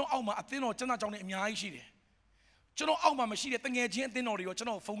ဟိုကျွန်တော်အောက်မှာအသင်းတော်ကျန်းစာကြောင်းတွေအများကြီးရှိတယ်ကျွန်တော်အောက်မှာမရှိတဲ့တငယ်ချင်းအသင်းတော်တွေရောကျွန်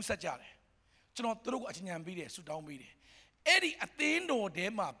တော်ဖုန်းဆက်ကြတယ်ကျွန်တော်တို့ကိုအချဉာဏ်ပေးတယ်ဆွတောင်းပေးတယ်အဲ့ဒီအသင်းတော်ထဲ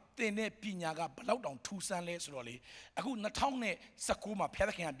မှာသင်တဲ့ပညာကဘလောက်တောင်ထူးဆန်းလဲဆိုတော့လေအခု2019မှာဖျား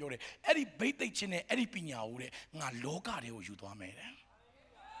သခင်ကပြောတယ်အဲ့ဒီဘိတ်သိက်ချင်းနဲ့အဲ့ဒီပညာကိုတဲ့ငါလောကတွေကိုယူသွားမယ်တဲ့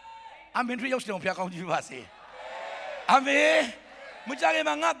အာမင်ရောက်ရှင်ဖျားကောင်းကြီးပါစေအာမင်မကြခင်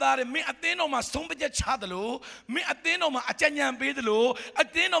မှာငါသားတယ်မင်းအသင်းတော်မှာဆုံးဖြတ်ချက်ချတယ်လို့မင်းအသင်းတော်မှာအကြံဉာဏ်ပေးတယ်လို့အ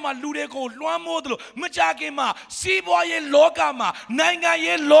သင်းတော်မှာလူတွေကိုလွှမ်းမိုးတယ်လို့မကြခင်မှာစီးပွားရေးလောကမှာနိုင်ငံ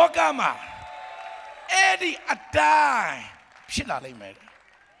ရေးလောကမှာအဲ့ဒီအတိုင်းဖြစ်လာလိမ့်မယ်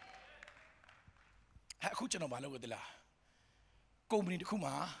အခုကျွန်တော်မလုပ်ရသေးလားကုမ္ပဏီတစ်ခု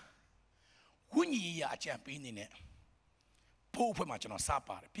မှာဝိညာဉ်ရေးအကြံပေးနေတဲ့ဖို့အဖွဲ့မှာကျွန်တော်စ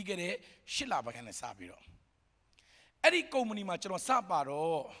ပါတယ်ပြီးခဲ့တဲ့8 လပိုင်းကနေစပြီးတော့အဲ့ဒီကုမ္ပဏီမှာကျွန်တော်စပါ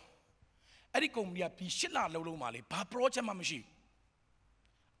တော့အဲ့ဒီကုမ္ပဏီကဒီ8 လလုံးမှာလေဘာ project မှမရှိ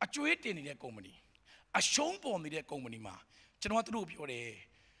အကျွေးတင်နေတဲ့ကုမ္ပဏီအရှုံးပေါ်နေတဲ့ကုမ္ပဏီမှာကျွန်တော်ကသူတို့ပြောတယ်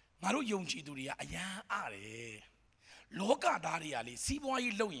ငါတို့ယုံကြည်သူတွေကအယံအားတယ်လောကသားတွေကလေစီးပွား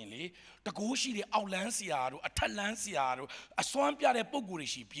ရေးလုပ်ရင်လေတကိုးရှိတဲ့အောက်လန်းဆရာတို့အထက်လန်းဆရာတို့အစွမ်းပြတဲ့ပုံကိုယ်တွေ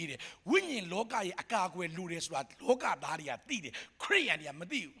ရှိပြေးတယ်ဝိညာဉ်လောကရဲ့အကာအကွယ်လူတွေဆိုတာလောကသားတွေကသိတယ်ခရိယန်တွေကမ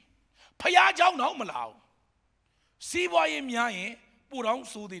သိဘူးဖျားเจ้าတော့မလာဘူးစီးပွားရေးများရင်ပို့တော့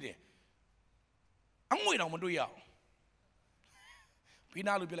စိုးသေးတယ်အငွေတော့မတွေ့ရအောင်ဘီ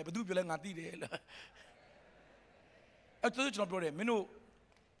နာလို့ပြောလိုက်ဘသူပြောလဲငါသိတယ်လို့အဲ့ဒါကျွန်တော်ပြောတယ်မင်းတို့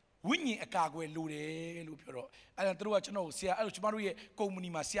ဝိညာဉ်အကာအကွယ်လိုတယ်လို့ပြောတော့အဲ့ဒါတို့ကကျွန်တော်ဆရာအဲ့လိုကျွန်တော်တို့ရဲ့ကုမ္ပဏီ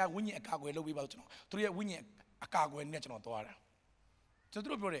မှာဆရာဝိညာဉ်အကာအကွယ်လုပ်ပေးပါလို့ကျွန်တော်တို့ရဲ့ဝိညာဉ်အကာအကွယ်နဲ့ကျွန်တော်သွားတာကျွန်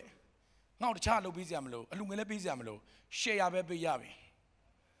တော်တို့ပြောတယ်ငါ့ကိုတခြားလုပ်ပေးစရာမလိုအလူငွေလည်းပေးစရာမလို share ပဲပေးရပြီ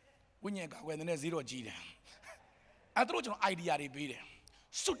ဝိညာဉ်အကာအကွယ်နည်းနည်းဈေးတော့ကြီးတယ်အဲ့တို့ကျွန်တော် idea တွေပေးတယ်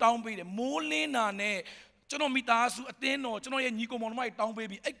စွတ်တောင်းပေးတယ်မိုးလင်းတာနဲ့ကျွန်တော်မိသားစုအသင်းတော်ကျွန်တော်ရဲ့ညီကောင်မောင်နှမတွေတောင်းပေး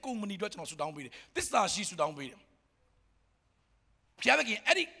ပြီးအဲ့ကုမ္ပဏီတို့ကျွန်တော်စွတ်တောင်းပေးတယ်သစ္စာရှိစွတ်တောင်းပေးတယ်ဖျားသခင်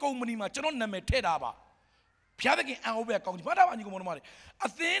အဲ့ဒီကုမ္ပဏီမှာကျွန်တော်နာမည်ထည့်တာပါဖျားသခင်အံ့ဩပဲကောင်းချီးမှတ်တာပါညီကောင်မောင်နှမတွေအ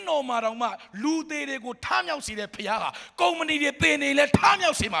သင်းတော်မှာတောင်မှလူသေးတွေကိုထားမြောက်စေတဲ့ဖျားကကုမ္ပဏီတွေပင်နေလဲထား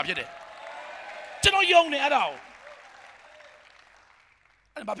မြောက်စေမှာဖြစ်တယ်ကျွန်တော်ယုံနေအဲ့ဒါကို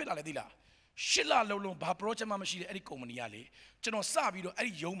အဲ့ဘာဖြစ်လာလဲသိလား8 လလုံးဘာ project မှမရှိတဲ့အဲ့ဒီကုမ္ပဏီကလေကျွန်တော်စပြီးတော့အဲ့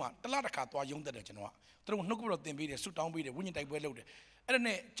ဒီယုံမှာတစ်လတစ်ခါသွားယုံတက်တယ်ကျွန်တော်ကသူတို့နှုတ်ကပတော့တင်ပေးတယ်ဆွတောင်းပေးတယ်ဝိညာဉ်တိုက်ပွဲလုပ်တယ်အဲ့ဒါ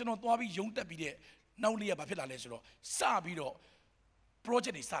နဲ့ကျွန်တော်သွားပြီးယုံတက်ပြီးတဲ့နောက်နေ့ကဘာဖြစ်လာလဲဆိုတော့စပြီးတော့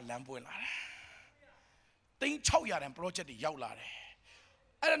project တွေစလမ်းပွင့်လာတယ်။600တန် project တွေရောက်လာတယ်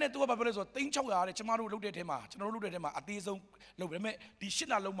အဲ့ဒါနဲ့ तू ကဘာပြောလဲဆိုတော့တင်း600တဲ့ကျမတို့လုပ်တဲ့ထဲမှာကျွန်တော်တို့လုပ်တဲ့ထဲမှာအသေးဆုံးလုပ်ပဲမဲ့ဒီ8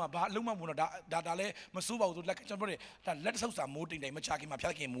လလုံးမှာဘာအလုံးမမုံတော့ဒါလည်းမစိုးပါဘူးဆိုလက်ကျွန်တော်ပြောတယ်ဒါလက်ဆောက်စာမိုးတိမ်တိုင်မချခင်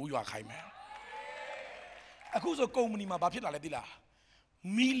မှာဖျက်ခင်မိုးရွာခိုင်းမယ်အခုဆိုကုမ္ပဏီမှာဘာဖြစ်လာလဲသိ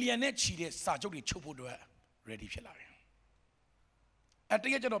လားမီလီယံနဲ့ချီတဲ့စာချုပ်တွေချုပ်ဖို့အတွက် ready ဖြစ်လာတယ်အဲ့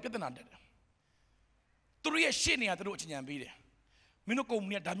တကယ်ကျတော့ပြဿနာတက်တယ်သူတို့ရဲ့ရှေ့နေကသူတို့အကြံပေးတယ်မင်းတို့ကုမ္ပ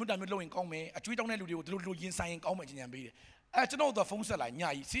ဏီကဒါမျိုးလုပ်ရင်ကောင်းမယ်အကျွေးတောင်းတဲ့လူတွေကိုသူတို့လိုရင်ဆိုင်ရင်ကောင်းမယ်အကြံပေးတယ်အဲ့ကျွန်တော်တို့ဖုန်းဆက်လိုက်ည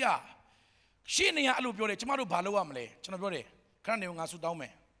ကြီးဆရာရှေ့နေကအဲ့လိုပြောတယ်ကျမတို့ဘာလုပ်ရမလဲကျွန်တော်ပြောတယ်ခဏနေငါဆူတောင်း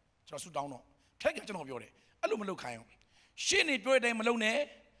မယ်ကျွန်တော်ဆူတောင်းတော့ထက်ကကျွန်တော်ပြောတယ်အဲ့လိုမလုပ်ခိုင်းအောင်ရှေ့နေပြောတဲ့အတိုင်းမလုပ်နဲ့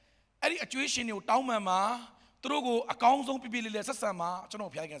အဲ့ဒီအကျွေးရှင်တွေကိုတောင်းမှန်မှာသူတို့ကိုအကောင်းဆုံးပြပြလေးလေးဆက်ဆံမှာ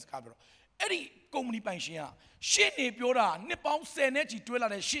ကျွန်တော်ဖျားခင်စကားပြောတော့အဲ့ဒီကုမ္ပဏီပိုင်ရှင်ကရှေ့နေပြောတာနှစ်ပေါင်း10နဲ့ချီ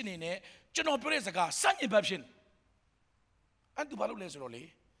တွဲလာတဲ့ရှေ့နေနဲ့ကျွန်တော်ပြောတဲ့စကားစန့်ကျင်ဘက်ဖြစ်အဲ့သူဘာလုပ်လဲဆိုတော့လေ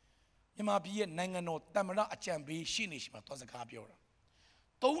မြန်မာပြည်ရဲ့နိုင်ငံတော်တမရအကြံပေးရှေ့နေရှိမှသွားစကားပြောတာ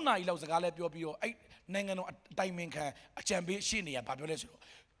3 နာရီလောက်စကားလဲပြောပြီးတော့အဲ့နိုင်ငံတော်အတိုင်ပင်ခံအကြံပေးရှေ့နေကဘာပြောလဲ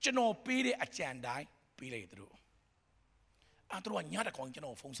ဆိုတော့ကျွန်တော်ပေးတဲ့အကြံတိုင်းပေးလိုက်သူတို့သူတို့ကညတကောင်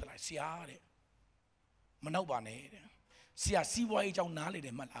ကျွန်တော်ဖုန်းဆက်လိုက်ဆရာတဲ့မနောက်ပါနဲ့တဲ့ဆရာစီးပွားရေးအကြောင်းနားလေ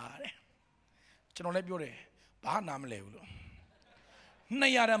တယ်မှတ်လားတဲ့ကျွန်တော်လည်းပြောတယ်ဘာနားမလဲဘူးလို့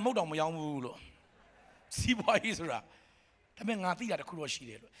200တန်မဟုတ်တော့မရောင်းဘူးလို့စီးပွားရေးဆိုတာဒါပေမဲ့ငါသိတာတခုတော့ရှိ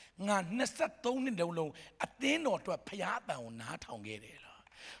တယ်လို့ငါ23နှစ်လုံးအသင်းတော်အတွက်ဖျားအတန်ကိုနားထောင်ခဲ့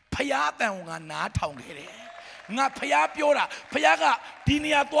တယ်လို့ဖျားအတန်ကိုငါနားထောင်ခဲ့တယ်ငါဖျားပြောတာဖျား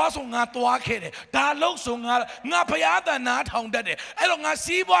ကဒီနေရာသွားဆိုငါသွားခဲ့တယ်ဒါလို့ဆိုငါဖျားအတန်နားထောင်တတ်တယ်အဲ့တော့ငါ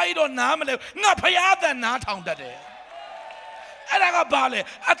စီးပွားရေးတော့နားမလဲငါဖျားအတန်နားထောင်တတ်တယ်အဲ့ဒါကဘာလဲ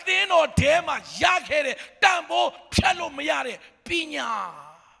အသင်းတော်ထဲမှာရခဲ့တဲ့တန်ဖိုးဖြတ်လို့မရတဲ့ပညာ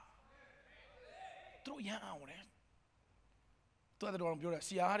သူတို့ရအောင်တယ်သူတို့ကတော့ပြောတယ်ဆ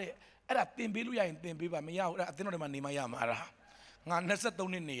ရာတဲ့အဲ့ဒါသင်ပေးလို့ရရင်သင်ပေးပါမရဘူးအဲ့ဒါအသင်းတော်ထဲမှာနေမရမှာအဲ့ဒါငါ23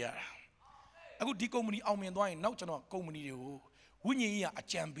နှစ်နေရတာအခုဒီကုမ္ပဏီအောင်မြင်သွားရင်နောက်ကျွန်တော်ကုမ္ပဏီတွေကိုဝိညာဉ်ရေးက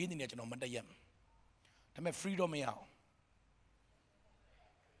အကြံပေးနေတယ်ကျွန်တော်မတက်ရဘူးဒါပေမဲ့ free တော့မရ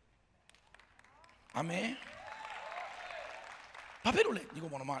အောင်အာမင်ဘာဖြစ်လို့လဲညီ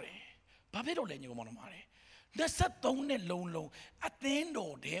ကောင်မောင်နှမတွေဘာဖြစ်လို့လဲညီကောင်မောင်နှမတွေ23နှစ်လုံးအသ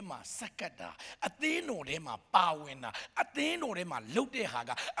င်းတော်ထဲမှာစက္ကတာအသင်းတော်ထဲမှာပါဝင်တာအသင်းတော်ထဲမှာလှုပ်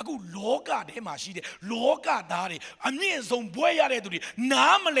တဲ့ဟာကအခုလောကထဲမှာရှိတဲ့လောကသားတွေအမြင့်ဆုံးဘွဲရတဲ့သူတွေ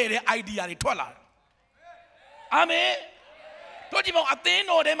နားမလဲတဲ့ idea တွေထွက်လာတယ်အာမင်တို့ဒီမောင်အသ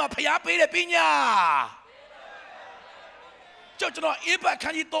င်းတော်ထဲမှာဖျားပေးတဲ့ပညာကျွန်တော်အေးပတ်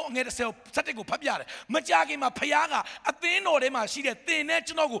ခန်းကြီးတော့ငယ်တဲ့ဆယ်စက်တက်ကိုဖတ်ပြတယ်မကြခင်မှာဖခင်ကအသင်းတော်ထဲမှာရှိတဲ့သင်နဲ့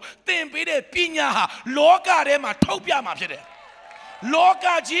ကျွန်တော်ကိုသင်ပေးတဲ့ပညာဟာလောကထဲမှာထုတ်ပြမှာဖြစ်တယ်လော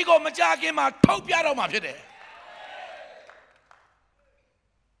ကကြီးကိုမကြခင်မှာထုတ်ပြတော့မှာဖြစ်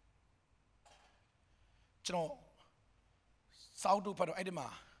တယ်ကျွန်တော်စောက်တို့ဖတ်တော့အဲ့ဒီမှာ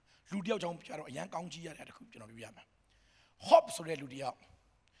လူတယောက်ကြောင့်ပြတော့အရန်ကောင်းကြီးရတဲ့တခုကျွန်တော်ပြောပြမယ် hop ဆိုတဲ့လူတယောက်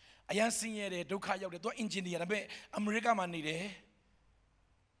အရန်ဆင်းရဲတယ်ဒုက္ခရောက်တယ်သူကအင်ဂျင်နီယာဒါပေမဲ့အမေရိကမှာနေ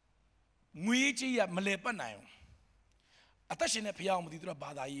တယ်ငွေကြီးရမလဲပတ်နိုင်အောင်အသက်ရှင်တဲ့ဖះအောင်မသိသူ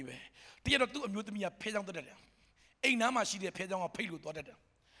ကဘာသာရေးပဲတကယ်တော့သူ့အမျိုးသမီးကဖဲချောင်းတက်တယ်အိမ်နားမှာရှိတဲ့ဖဲချောင်းကဖိတ်လို့သွားတတ်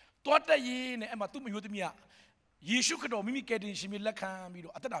တယ်သွားတက်ရေးနဲ့အဲ့မှာသူ့အမျိုးသမီးကယေရှုခရစ်တော်မိမိကယ်တင်ရှင်မြတ်လက်ခံပြီး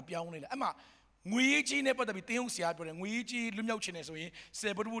တော့အသက်တာပြောင်းနေတယ်အဲ့မှာငွေကြီးနဲ့ပတ်သက်ပြီးတင်းအောင်ဆရာပြောတယ်ငွေကြီးလွတ်မြောက်ခြင်းနဲ့ဆိုရင်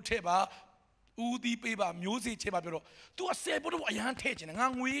ဆယ်ဘုဒ္ဓဘုထည့်ပါဦးသီးပေးပါမျိုးစေ့ချေပါပြောတော့ तू အဆယ်ဘုဒ္ဓဘုအရန်ထည့်ခြင်း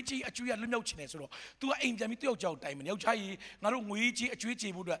နဲ့ငါငွေကြီးအကျွေးရလွတ်မြောက်ခြင်းနဲ့ဆိုတော့ तू ကအိမ်ပြန်ပြီးတယောက်ကြောက်တိုင်မယောက်ျားကြီးငါတို့ငွေကြီးအကျွေး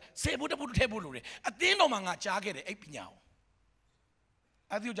ချေဖို့အတွက်ဆယ်ဘုဒ္ဓဘုထည့်ဖို့လိုတယ်အသင်းတော်မှာငါကြားခဲ့တယ်အဲ့ပညာ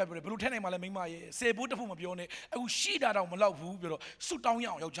ကိုအဲ့ဒီကြောင့်ပြောတယ်ဘယ်လိုထည့်နိုင်မှလဲမိန်းမရဲ့ဆယ်ဘုဒ္ဓဘုမပြောနဲ့အခုရှိတာတော့မလောက်ဘူးပြောတော့ဆုတောင်းရ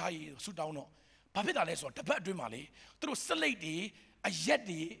အောင်ယောက်ျားကြီးဆုတောင်းတော့ဘာဖြစ်တာလဲဆိုတော့တပတ်အတွင်းမှာလေသူတို့စလိတ်တွေအ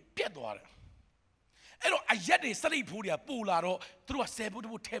ရက်တွေပြတ်သွားတယ်အဲ့တော့အရက်တွေစလိတ်ဖိုးတွေကပိုလာတော့သူတို့ကဆယ်ဘုဒ္ဓ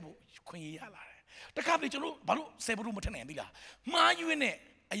ဘုထည့်ဖို့ခွင့်ရလာတယ်တခါလေကျွန်တော်ဘာလို့ဆယ်ဘုဒ္ဓမထည့်နိုင်သိလားမှားယွ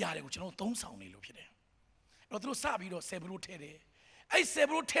င်းတဲ့အရာတွေကိုကျွန်တော်သုံးဆောင်နေလို့ဖြစ်တယ်အဲ့တော့သူတို့စပြီးတော့ဆယ်ဘုဒ္ဓထည့်တယ်အဲ့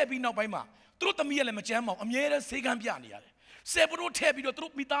ဆယ်ဘုဒ္ဓထည့်ပြီးနောက်ပိုင်းမှာသူတို့သမီးကလည်းမကြမ်းပါဘူးအမြဲတမ်းစေကမ်းပြနေရတယ်ဆယ်ဘုဒ္ဓထည့်ပြီးတော့သူ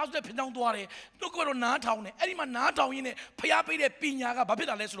တို့မိသားစုနဲ့ဖျောင်းသွားတယ်သူတို့ကတော့နားထောင်တယ်အဲ့ဒီမှာနားထောင်ရင်းနဲ့ဖျားပေးတဲ့ပညာ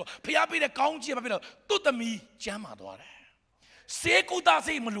ကဘာဖြစ်တာလဲဆိုတော့ဖျားပေးတဲ့ကောင်းကြီးကဘာဖြစ်တော့သူ့သမီးကျမ်းမာသွားတယ်စေကု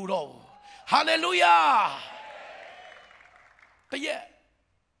သစိတ်မလိုတော့ဘူးဟာလေလုယာတရက်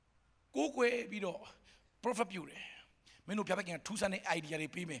ကိုးကွယ်ပြီးတော့ prophet ပြုတယ်မင်းတို့ဖျားတဲ့ကထူးဆန်းတဲ့ idea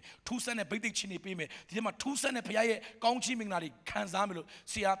တွေပေးမယ်ထူးဆန်းတဲ့ဗိသိက်ချင်းတွေပေးမယ်ဒီထဲမှာထူးဆန်းတဲ့ဖျားရဲ့ကောင်းချီးမင်္ဂလာတွေခံစား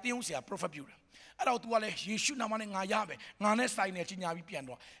မယ်လို့ဆရာတင်းအောင်ဆရာ prophet ပြုတယ်အဲ့တော့ तू ကလည်းယေရှုနာမနဲ့ငါရမယ်ငါနဲ့ဆိုင်နေကြီးညာပြီးပြန်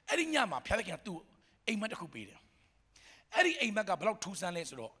သွားအဲ့ဒီညမှာဖျားတဲ့ကသူ့အိမ်မက်တစ်ခုပေးတယ်အဲ့ဒီအိမ်မက်ကဘယ်လောက်ထူးဆန်းလဲ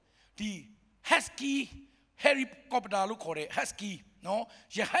ဆိုတော့ဒီ husky helicopter လို့ခေါ်တဲ့ husky နော်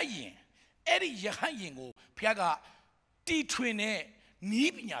ရဟတ်ယာဉ်အဲ့ဒီရဟတ်ယာဉ်ကိုဖျားကတီထွင်တဲ့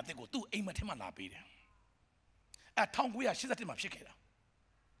နီးပညာအသစ်ကိုသူ့အိမ်မထဲမှာလာပေးတယ်1987မှာဖြစ်ခဲ့တာ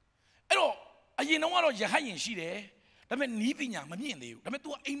အဲ့တော့အရင်တော့ကတော့ရဟတ်ရင်ရှိတယ်ဒါပေမဲ့နီးပညာမမြင့်သေးဘူးဒါပေမဲ့ तू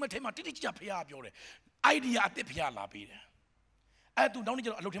အိမ်မထဲမှာတိတိကျကျဖျားပြောတယ် idea အသစ်ဖျားလာပေးတယ်အဲ့ तू နောက်နေ့ကျ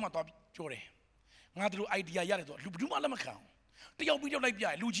တော့အလုပ်ထဲမှာသွားပြောတယ်ငါတို့ idea ရတယ်ဆိုလူဘယ်သူမှလက်မခံတယောက်ပြီးတယောက်လိုက်ပြတ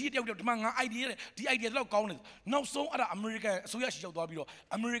ယ်လူကြီးတယောက်ဒီမှာငါ idea ရတယ်ဒီ idea တော့ကောင်းတယ်နောက်ဆုံးအဲ့ဒါ American အစိုးရရှိရောက်သွားပြီးတော့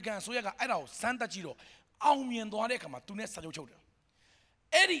American အစိုးရကအဲ့ဒါကိုစမ်းသပ်ကြည့်တော့အောင်မြင်သွားတဲ့အခါမှာ तू နဲ့စာချုပ်ချုပ်တယ်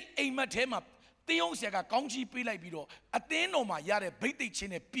အဲ့ဒီအိမ်မက်ထဲမှာတင်းယုံဆရာကကောင်းချီးပေးလိုက်ပြီးတော့အသင်းတော်မှာရတဲ့ဗိတ်သိက်ချ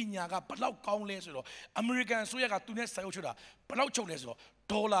င်းနဲ့ပညာကဘလောက်ကောင်းလဲဆိုတော့ American ဆိုရကသူနဲ့စာချုပ်ချုပ်တာဘလောက်ချုပ်လဲဆိုတော့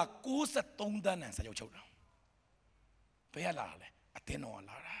ဒေါ်လာ63 သန်းနဲ့စာချုပ်ချုပ်တာဘယ်ရလာလဲအသင်းတော်က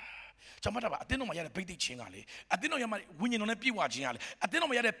လာတာကျွန်မတို့ကအသင်းတော်မှာရတဲ့ဗိတ်သိက်ချင်းကလေအသင်းတော်ရမှာဝိညာဉ်တော်နဲ့ပြည့်ဝခြင်းကလေအသင်းတော်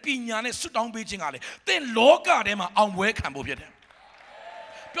မှာရတဲ့ပညာနဲ့ဆွတောင်းပေးခြင်းကလေသင်လောကထဲမှာအောင်ပွဲခံဖို့ဖြစ်တယ်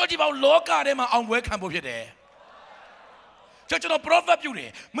ပြောကြည့်ပါဦးလောကထဲမှာအောင်ပွဲခံဖို့ဖြစ်တယ်ကျွန်တော် prophet ပြုတယ်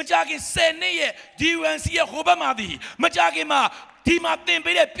မကြခင်10နှစ်ရဲ့ DUNC ရဲ့ဟိုဘက်မှာဒီမကြခင်မှာဒီမှာသင်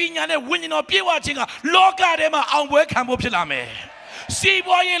ပေးတဲ့ပညာနဲ့ဝိညာဉ်တော်ပြည့်ဝခြင်းကလောကထဲမှာအောင်ပွဲခံဖို့ဖြစ်လာမယ်စီး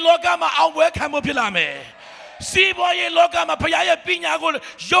ပွားရေးလောကမှာအောင်ပွဲခံဖို့ဖြစ်လာမယ်စီးပွားရေးလောကမှာဘုရားရဲ့ပညာကို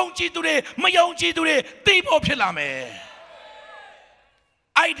ယုံကြည်သူတွေမယုံကြည်သူတွေသိဖို့ဖြစ်လာမယ်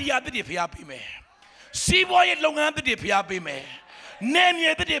idea တည်းဘုရားပေးမယ်စီးပွားရေးလုပ်ငန်းတည်းဘုရားပေးမယ်နေ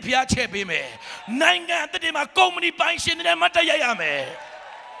မြေတည်းဘုရားချဲ့ပေးမယ်နိုင်ငံတည်းမှာကုမ္ပဏီပိုင်ရှင်တွေမတ်တရရမယ်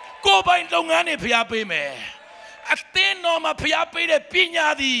ကိုယ်ပိုင်လုပ်ငန်းတွေဘုရားပေးမယ်အသင်းတော်မှာဘုရားပေးတဲ့ပညာ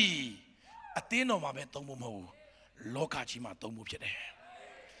သည်အသင်းတော်မှာပဲသုံးဖို့မဟုတ်ဘူးလောကကြီးမှာသုံးဖို့ဖြစ်တယ်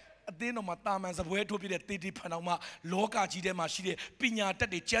အသင်းတော်မှာတာမန်စပွဲထိုးပြတဲ့တေတီဖန်တော်မှာလောကကြီးထဲမှာရှိတဲ့ပညာတတ်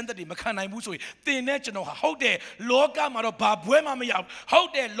တွေကျမ်းတတ်တွေမခံနိုင်ဘူးဆိုရင်သင်နဲ့ကျွန်တော်ဟာဟုတ်တယ်လောကမှာတော့ဘာဘွဲမှမရဘူးဟုတ်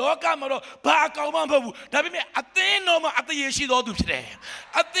တယ်လောကမှာတော့ဘာအကောင်မှမဟုတ်ဘူးဒါပေမဲ့အသင်းတော်မှာအသရေရှိတော်သူဖြစ်တယ်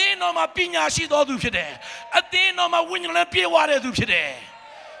အသင်းတော်မှာပညာရှိတော်သူဖြစ်တယ်အသင်းတော်မှာဝိညာဉ်နဲ့ပြည့်ဝတဲ့သူဖြစ်တယ်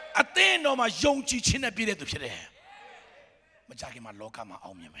အသင်းတော်မှာယုံကြည်ခြင်းနဲ့ပြည့်တဲ့သူဖြစ်တယ်မကြခင်မှာလောကမှာ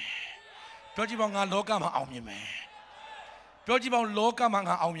အောင်မြင်မယ်ပြောကြည့်ပါငါလောကမှာအောင်မြင်မယ်ပြောကြည့်ပါဦးလောကမှာ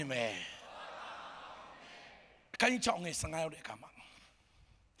ငါအောင်မြင်မယ်အခန်းကြီး6ငယ်15ရောက်တဲ့အခါမှာ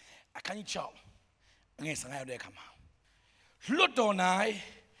အခန်းကြီး6ငယ်15ရောက်တဲ့အခါမှာလွတ်တော်၌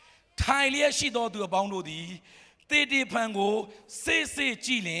ထိုင်လျက်ရှိသောသူအပေါင်းတို့သည်တေတေဖန်ကိုစေ့စေ့ကြ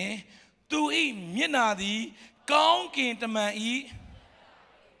ည့်လင်သူ၏မျက်နာသည်ကောင်းကင်တမန်၏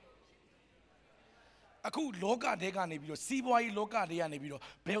အခုလောကတဲကနေပြီးတော့စီးပွားရေးလောကတဲကနေပြီးတော့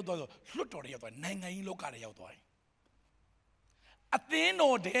ဘယ်ရောက်သွားဆိုလွတ်တော်တွေရောက်သွားနိုင်ငံရေးလောကတွေရောက်သွားအသင်း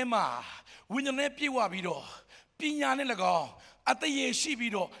တော်ထဲမှာဝိညာဉ်နဲ့ပြည့်ဝပြီးတော့ပညာနဲ့၎င်းအသရေရှိ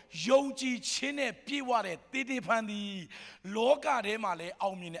ပြီးတော့ယုံကြည်ခြင်းနဲ့ပြည့်ဝတဲ့တေတေဖန်သည်လောကထဲမှာလည်းအော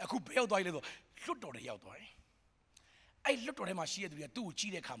င်မြင်တယ်အခုဘယ်ရောက်သွားလဲဆိုလွတ်တော်တွေရောက်သွားတယ်အဲ့လွတ်တော်ထဲမှာရှိတဲ့သူတွေကသူ့ကိုကြ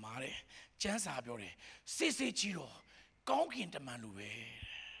ည့်တဲ့အခါမှာတဲ့ကျမ်းစာပြောတယ်စစ်စစ်ကြည့်တော့ကောင်းကင်တမန်လိုပဲ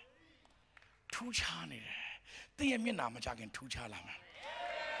ထူးခြားနေတယ်တင်းရဲ့မျက်နှာမကြခင်ထူးခြားလာမယ်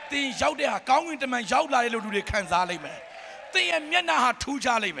တင်းရောက်တဲ့ဟာကောင်းကင်တမန်ရောက်လာတယ်လို့လူတွေခံစားလိုက်မယ်တင်းရဲ့မျက်နှာဟာထူး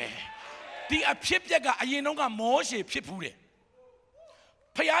ခြားလိုက်မယ်ဒီအဖြစ်ပြက်ကအရင်တုန်းကမောရှေဖြစ်ဘူးတယ်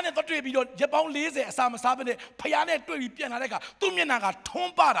ဖယားနဲ့တွေ့ပြီးတော့ရက်ပေါင်း40အစာမစားဘဲနဲ့ဖယားနဲ့တွေ့ပြီးပြန်လာတဲ့အခါသူ့မျက်နှာကထွ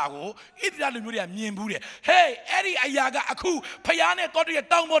န်းပတာကိုဣသရေလလူမျိုးတွေကမြင်ဘူးတယ်ဟေးအဲ့ဒီအရာကအခုဖယားနဲ့တွေ့ရ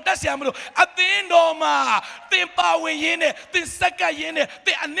တောင်ပေါ်တက်ဆရာမလို့အသင်းတော်မှာသင်ပါဝင်ရင်းနဲ့သင်စက္ကပ်ရင်းနဲ့သ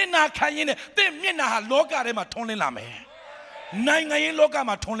င်အနစ်နာခံရင်းနဲ့သင်မျက်နှာဟာလောကထဲမှာထွန်းလင်းလာမယ်နိုင်ငံရေးလောက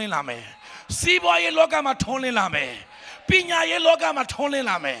မှာထွန်းလင်းလာမယ်စီးပွားရေးလောကမှာထွန်းလင်းလာမယ်ပညာရေးလောကမှာထွန်းလင်း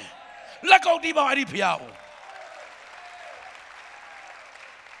လာမယ်လက်ကောက်တီးပါအဲ့ဒီဖယားကို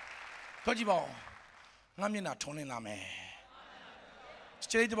ပြောကြည့်ပါဦးငါမျက်နှာထွန်းလင်းလာမယ်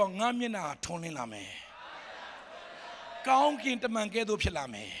ကျေးဇူးပါငါမျက်နှာထွန်းလင်းလာမယ်ကောင်းကင်တမန်ကဲ့သို့ဖြစ်လာ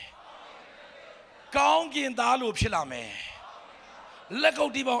မယ်ကောင်းကင်သားလိုဖြစ်လာမယ်လက်ကု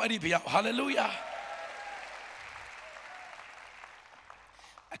ပ်တီးပါဦးအဲ့ဒီဘုရားဟာလေလုယာ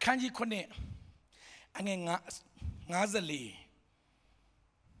အခန်းကြီး9အငယ်54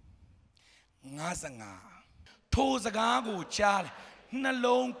 55ထိုစကားကိုကြားနှ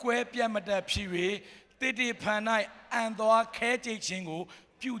လုံးကွဲပြတ်မတတ်ဖြစ်၍တေတေဖန်၌အံသွားခဲကြိတ်ခြင်းကို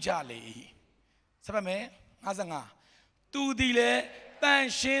ပြုကြလေ၏ဆက်ပါမယ်55သူသည်လည်းတန်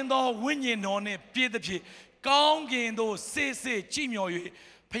ရှင်းသောဝိညာဉ်တော်နှင့်ပြည့်သဖြင့်ကောင်းကင်သို့စေ့စေ့ကြည်မြော်၍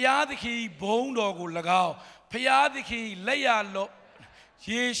ဖျားသခင်ဘုန်းတော်ကို၎င်းဖျားသခင်လက်ရလော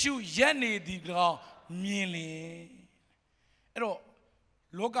ယေရှုရက်နေသည်၎င်းမြင်လင်အဲ့တော့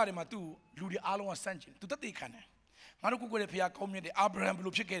လောကထဲမှာသူလူတွေအားလုံးကစန့်ကျင်သူတသက်ခံတယ်ငါတို့ကိုယ်ကိုယ်ရဲ့ဖခင်ကောင်းမြတ်တယ်အာဗြဟံဘယ်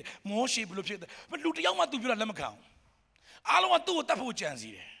လိုဖြစ်ခဲ့မောရှေဘယ်လိုဖြစ်တယ်လူတယောက်မှသူပြောတာလက်မခံဘူးအားလုံးကသူ့ကိုတတ်ဖို့ကြံစီ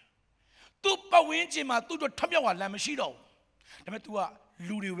တယ်သူ့ပတ်ဝန်းကျင်မှာသူ့တို့ထွတ်မြောက်တာလမ်းမရှိတော့ဘူးဒါပေမဲ့ तू က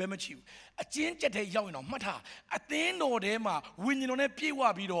လူတွေပဲမချီဘူးအကျဉ်းချက်တဲ့ရောက်ရင်တော့မှတ်ထားအသင်းတော်ထဲမှာဝိညာဉ်တော်နဲ့ပြည့်ဝ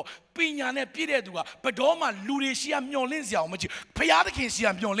ပြီးတော့ပညာနဲ့ပြည့်တဲ့သူကဘတော်မှလူတွေရှိရမျောလင့်စရာမချီဖခင်သခင်ရှိရ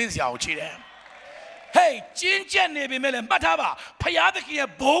မျောလင့်စရာကိုချီတယ်ဟေးကျင်းချက်နေပေမဲ့လည်းမှတ်ထားပါဖခင်သခင်ရဲ့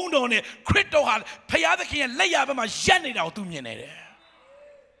ဘုန်းတော်နဲ့ခရစ်တော်ဟာဖခင်သခင်ရဲ့လက်ရဘက်မှာရပ်နေတာကိုသူမြင်နေတယ်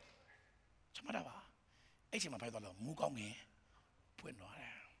ချမတာပါအဲ့ချိန်မှာဖခင်တော်မူကောင်းငင်ပွင့်သွားတ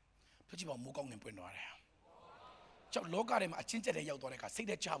ယ်သူကြည့်ပါမူကောင်းငင်ပွင့်သွားတယ်ကျောက်လောကထဲမှာအချင်းချက်တွေရောက်သွားတဲ့အခါစိတ်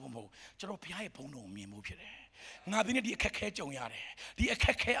နဲ့ကြားဖို့မဟုတ်ကျွန်တော်ဘုရားရဲ့ဘုန်းတော်ကိုမြင်ဖို့ဖြစ်တယ်ငါဒီနေ့ဒီအခက်ခဲကြုံရတယ်ဒီအခ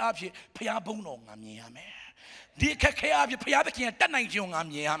က်ခဲအဖြစ်ဘုရားဘုန်းတော်ငါမြင်ရမယ်ဒီအခက်ခဲအဖြစ်ဘုရားသခင်ရဲ့တတ်နိုင်ခြင်းကိုငါ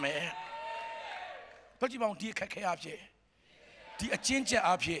မြင်ရမယ်ဘယ်ကြည့်ပါဦးဒီအခက်ခဲအဖြစ်ဒီအချင်းချက်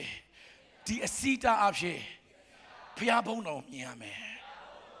အဖြစ်ဒီအစီတာအဖြစ်ဘုရားဘုန်းတော်မြင်ရမယ်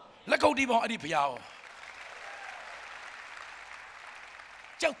လက်ကုပ်တီးပါဦးအဲ့ဒီဘုရားကို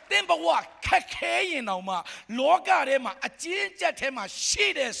ကြောက်တင်ဘဝခက်ခဲရင်တောင်မှလောကထဲမှာအကျဉ်းချက်ထဲမှာရှိ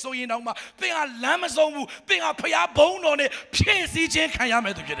တယ်ဆိုရင်တောင်မှသင်ဟာလမ်းမဆုံးဘူးသင်ဟာဖခင်ဘုန်းတော်နဲ့ဖြည့်ဆည်းခြင်းခံရမ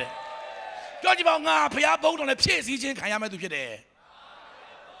ယ်သူဖြစ်တယ်ပြောကြည့်ပါဦးငါဖခင်ဘုန်းတော်နဲ့ဖြည့်ဆည်းခြင်းခံရမယ်သူဖြစ်တယ်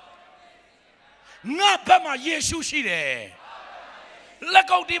ငါဘက်မှာယေရှုရှိတယ်လက်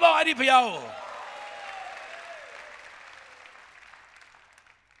ကုပ်တီးပါဦးအဲ့ဒီဖခင်ကို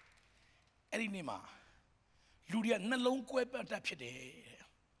အဲ့ဒီနေ့မှာလူတွေကနှလုံးကွဲပတ်တတ်ဖြစ်တယ်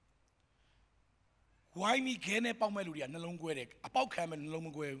ဝိုင်းမိခဲနဲ့ပေါက်မဲ့လူတွေကနှလုံးကွဲတယ်အပေါက်ခံမဲ့နှလုံးမ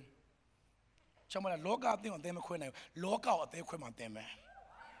ကွဲဘူးချမ်းမလားလောကအသင်းအသေးမခွဲနိုင်ဘူးလောကကိုအသေးခွဲမှသင်မယ်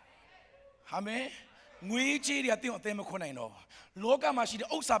အာမင်ငွေကြေးတွေအသင်းအသေးမခွဲနိုင်တော့လောကမှာရှိတဲ့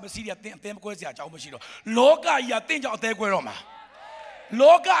ဥစ္စာပစ္စည်းတွေအသင်းအသေးမကွဲစရာအကြောင်းမရှိတော့လောကကြီးအသင်းကြောင့်အသေးကွဲတော့မှာ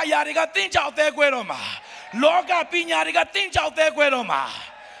လောကအရာတွေကသင်ကြောင့်အသေးကွဲတော့မှာလောကပညာတွေကသင်ကြောင့်အသေးကွဲတော့မှာ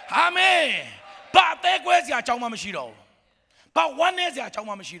အာမင်ဘာအသေးကွဲစရာအကြောင်းမှမရှိတော့ဘူးဘာဝမ်းနည်းစရာအကြောင်း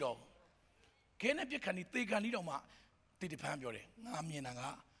မှမရှိတော့ဘူးခဲနဲ့ပြက်ခဏီသေခဏီတော့မှတိတဖန်ပြောတယ်ငါမြင်တာက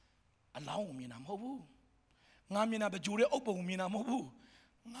အလောင်းကိုမြင်တာမဟုတ်ဘူးငါမြင်တာပကြိုတဲ့အုပ်ပုံကိုမြင်တာမဟုတ်ဘူး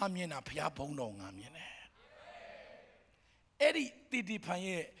ငါမြင်တာဘုရားဘုန်းတော်ငါမြင်တယ်အဲ့ဒီတိဖန်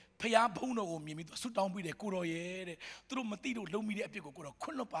ရဲ့ဘုရားဘုန်းတော်ကိုမြင်ပြီးသူဆုတောင်းပြီးတယ်ကိုတော်ရဲ့တဲ့သူတို့မသိလို့လုံမိတဲ့အပြစ်ကိုကိုတော်ခွ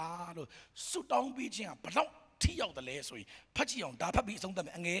င့်လွတ်ပါလို့ဆုတောင်းပြီးခြင်းကဘလောက်ထိရောက်တယ်လဲဆိုရင်ဖတ်ကြည့်အောင်ဒါဖတ်ပြီးအဆုံးသတ်မ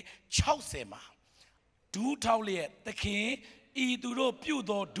ယ်အငယ်60မှာဒူးထောက်လျက်သခင်ဤသူတို့ပြု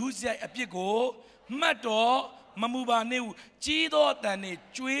သောဒုစရိုက်အပြစ်ကိုမှတ်တော်မမူပါနှင့်ဟုကြီးသောအတန်နှင့်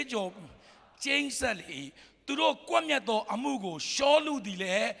ကြွေးကြော်ကျိန်းဆက်လေသူတို့ကွက်မြတ်သောအမှုကိုရှောလူသည်လ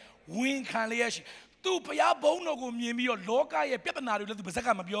ည်းဝန်ခံလျက်ရှိသူဘုရားဘုန်းတော်ကိုမြင်ပြီးတော့လောကရဲ့ပြဿနာတွေလည်းသူပါဇက်က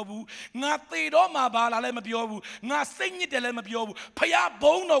မပြောဘူးငါသေတော့မှာပါလားလည်းမပြောဘူးငါစိတ်ညစ်တယ်လည်းမပြောဘူးဘုရား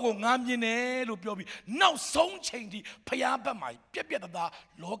ဘုန်းတော်ကိုငါမြင်တယ်လို့ပြောပြီးနောက်ဆုံးချိန်ထိဘုရားဘက်မှာပြက်ပြက်သား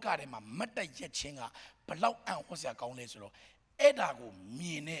လောကထဲမှာမတ်တက်ရက်ခြင်းကဘလောက်အံ့ဩစရာကောင်းလဲဆိုတော့အဲ့ဒါကိုမြ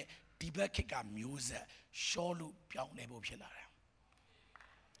င်တဲ့ဒီဘက်ခေတ်ကမျိုးဆက်ရှောလူပြောင်းနေဖို့ဖြစ်လာတယ်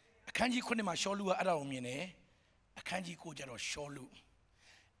အခန်းကြီး9မှာရှောလူကအဲ့ဒါကိုမြင်တယ်အခန်းကြီး9ကျတော့ရှောလူ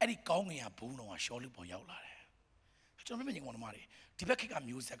အဲ့ဒီကောင်းငင်ကဘုံတော်ကရှောလူပေါ်ရောက်လာတယ်ကျွန်တော်မြင်နေကောင်မတွေဒီဘက်ခေတ်က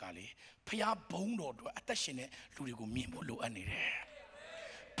မျိုးဆက်ကလေဖျားဘုံတော်တို့အသက်ရှင်တဲ့လူတွေကိုမြင်ဖို့လိုအပ်နေတယ်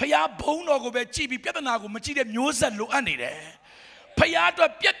ဖျားဘုံတော်ကိုပဲကြည့်ပြီးပြဿနာကိုမကြည့်တဲ့မျိုးဆက်လိုအပ်နေတယ်ဖျားအတွ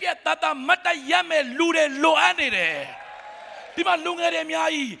က်ပြက်ပြက်သားသားမတ်တရမဲ့လူတွေလိုအပ်နေတယ်ဒီမှာလူငယ်တွေအများ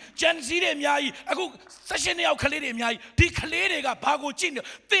ကြီးဂျန်စီတွေအများကြီးအခု16နှစ်ယောက်ကလေးတွေအများကြီးဒီကလေးတွေကဘာကိုကြည့်နေ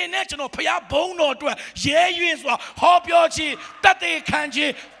သင်နဲ့ကျွန်တော်ဖျားဘုံတော်အတွက်ရဲရွင်စွာဟောပြောခြင်းတတ်သိခံခြ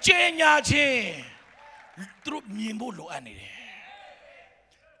င်းကြေညာခြင်းသူတို့မြင်ဖို့လိုအပ်နေတယ်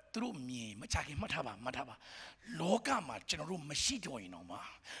သူတို့မြင်မချခင်မှတ်ထားပါလောကမှာကျွန်တော်တို့မရှိတော့ရင်တော့မှာ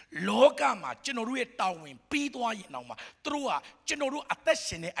လောကမှာကျွန်တော်တို့ရဲ့တာဝန်ပြီးသွားရင်တော့မှာသူတို့ကကျွန်တော်တို့အသက်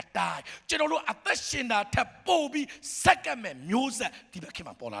ရှင်တဲ့အတိုင်းကျွန်တော်တို့အသက်ရှင်တာထပ်ပို့ပြီးစက္ကန့်မဲ့မျိုးဆက်ဒီဘက်ခင်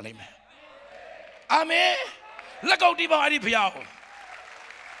မှာပေါ်လာလိမ့်မယ်အာမင်လက်ကောက်တီးပါအဲ့ဒီဖျားကို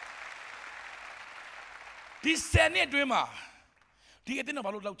ဒီဆယ်နှစ်အတွင်းမှာဒီအတင်းတော့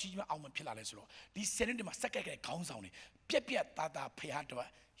ဘာလို့လောက်ကြီးမှအောင်မဖြစ်လာလဲဆိုတော့ဒီဆယ်နှစ်အတွင်းမှာစက္ကန့်ကခေါင်းဆောင်တွေပြက်ပြက်သားသားဖျားတော့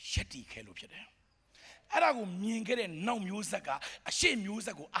ရက်တီခဲလို့ဖြစ်တယ်အဲ့ဒါကိုမြင်ခဲ့တဲ့နောက်မျိုးဆက်ကအရှိမျိုးဆ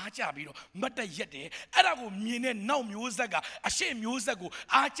က်ကိုအားကြပြီးတော့မတ်တရက်တယ်အဲ့ဒါကိုမြင်တဲ့နောက်မျိုးဆက်ကအရှိမျိုးဆက်ကို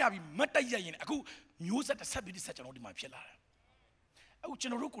အားကြပြီးမတ်တရက်ရင်အခုမျိုးဆက်တစ်ဆက်ပြီးတစ်ဆက်ကျွန်တော်ဒီမှာဖြစ်လာတယ်အခုကျွ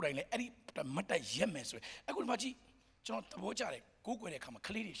န်တော်တို့ကိုယ်တိုင်လည်းအဲ့ဒီမတ်တရက်မယ်ဆိုရင်အခုဒီမှာကြည့်ကျွန်တော်သဘောကျတယ်ကိုးကွယ်တဲ့အခါမှာက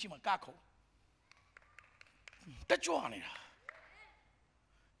လေးတွေရှိမှကခုံတက်ကြွနေတာ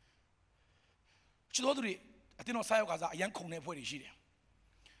ကျွန်တော်တို့တွေအတင်းတော့စားရောက်ကစားအရန်ခုံနေဖွဲ့တွေရှိတယ်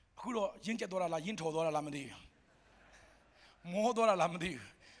အခုတော့ရင်းကျက်သွားတာလားရင်းထော်သွားတာလားမသိဘူးမောသွားတာလားမသိ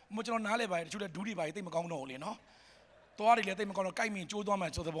ဘူးမကျွန်တော်နားလဲပါတယ်တချို့လည်းဒူးတွေပါတိတ်မကောင်းတော့ဘူးလေနော်သွားတွေလည်းတိတ်မကောင်းတော့ကြိုက်မင်ကျိုးသွားမှ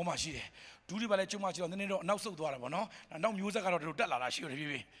ဆိုတဲ့ဘောမှာရှိတယ်ဒူးတွေပါလည်းကျုံမှရှိတော့နည်းနည်းတော့နောက်ဆုတ်သွားတာပေါ့နော်နောက်မျိုးဆက်ကတော့တို့တက်လာတာရှိတယ်ဖြည်း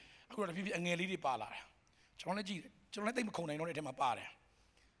ဖြည်းအခုတော့ဖြည်းဖြည်းအငယ်လေးတွေပါလာတယ်ကျွန်တော်လည်းကြည့်တယ်ကျွန်တော်လည်းတိတ်မခုံနိုင်တော့တဲ့အထက်မှာပါတယ်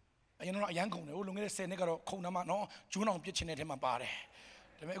you know, a young Kong, who longer say Negro, Konamano, Juno pitching at him a bar.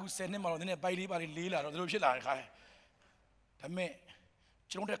 The man who sent him on the Bailey by Lila or the Rushila. The man,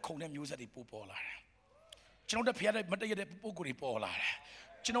 Chinoda Konam use at the Popola. Chinoda Piata Mataya de Poguri Pola.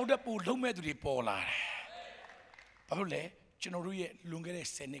 Chinoda Pulume to the Pola. Pole, Chinoruye, Lungere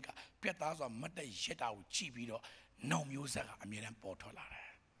Seneca, Pietas or Mata Jeta, Chibido, no music, I mean, and Portola.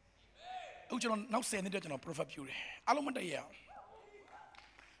 Ujon now saying that on Prophet Pure. Alomada ya.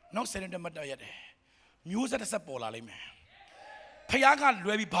 Now saying the Madaya. Music is a pola lime. Payaga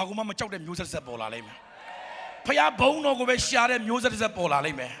Levi Paguma Macho the music is a pola lime. Paya Bono go share music is a pola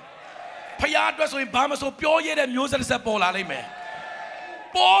lime. Paya dress in Bama so pure yet and music is a pola lime.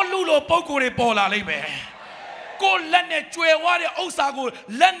 Polulo Pocore pola lime. Go lenne Chueware Osago,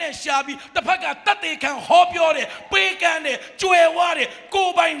 Lenne Shabi, the Paga Tate can hop your Pekane, Chueware,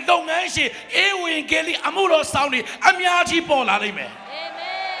 go by Long Ashi, Ewing Gelly, Amulo Sound, Amiaji Pola Lime.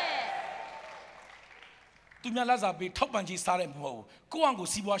 To Malaza be top and G Sarem Ho, go and go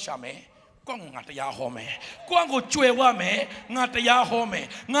see Washame, go at the Yahome, go and go Chuewame, not the Yahome,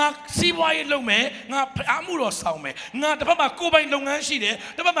 not Siwa Lome, not Amulo Sound, not the Papa go by Long Ashi,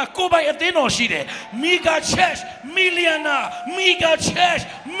 the Papa go by a Deno Shide, Mega Chess, Millionaire, Mega Chess,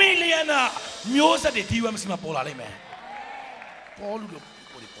 Millionaire, Musa de Tiwam Pola Lime. Paul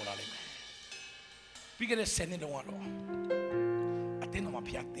Pola Lime. Bigger than sending the one. I think I'm a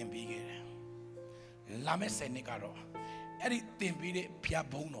piat them bigger. Lame Senegaro, everything be the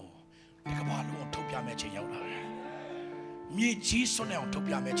Piabono, the Cabalo, Topia matching your life. Me, Jesus, on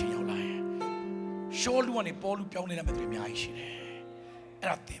Topia matching your life. Surely one in Paul Pion in a bedroom, I should.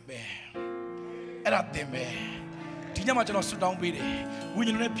 At them, Tinamajano stood down with it. When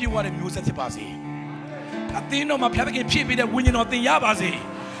you know what the music is passing. I think no, my Pelican Chippy that winning of the Yabazi.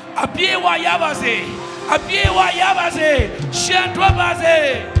 A Piewa Yabazi, a Piewa Yabazi,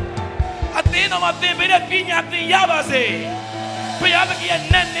 Shantrabazi. A thing of a thing, but a pina thing Yabazi. Piabaki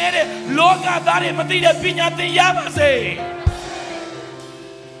and Nene, Loga, Dari, Matina Pina thing Yabazi.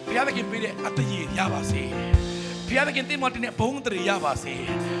 Piabaki beat it at the Yabazi. Piabaki thing Martin Bone to the Yabazi.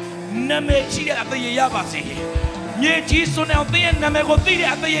 Name cheated at the Yabazi. Ye Jesus now the Namegoti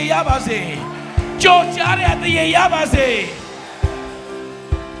at the Yabazi. George at the Yabazi.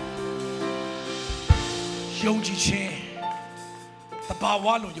 Yogi Chin. The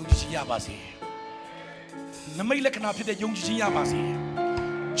Bawalo Yogi Yabazi. Namila can after the Yogi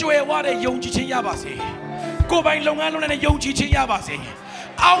Yabazi. Joe Wade Yogi Yabazi. Go by Long Island and Yogi Yabazi.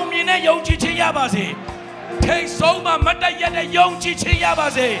 Aumina Yogi Yabazi. Take so much Mata Yada Yogi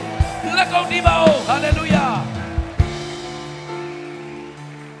Yabazi. Lako Dibao. Hallelujah.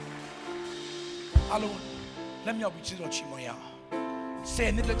 Alone. Let me up to Chimoya.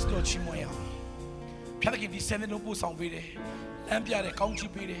 Say, neglect to Chimoya. Piaki descended no boots on Vide. Lampia the county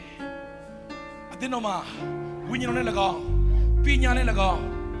Pide. Adenoma. Winning on Elago. Pina Elago.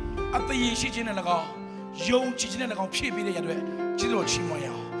 At the Yishin Elago. Young Chichin Elago. Pide Yadwe. Chilo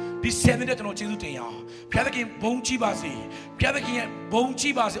Chimoya. Descended to no Chilutea. Piaki Bone Chibasi. Piaki Bone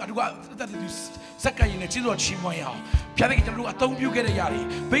Chibasi. Saka in a Chilo Chimoya. Piaki to look at Tom Buget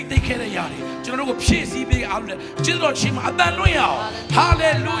Yari. Big they care Yari. To look at Chisi big outlet. Chilo Chima. Hallelujah.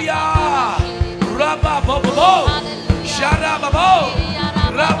 Hallelujah. Rabba Bobo, Shara Babo,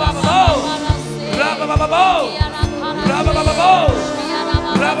 Rabba Babo, Rabba Babo, Rabba Babo,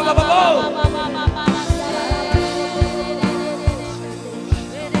 Rabba Babo,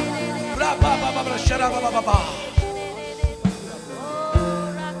 Rabba Baba, Shara Baba.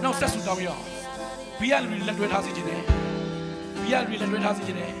 Now, that's what we are. We are really let it has it today. We are really let it has it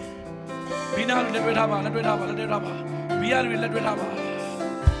today. We are really let it have, let it have, let it have. We are really let it have.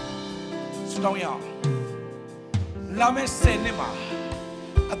 Sudawia Lame Senema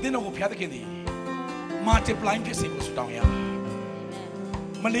Adino Piadaki multiplying Pissing Sudawia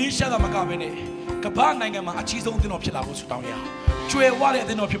Malaysia the Macabene Cabana Achizo Dinopila Sudawia Chue Wale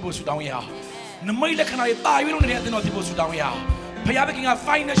the no people Sudawia Namila can I buy? We don't have the no people Sudawia Piabaking a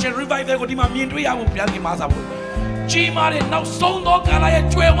financial revival Godima Mindria will Piagi Mazabu Chimare now so no can I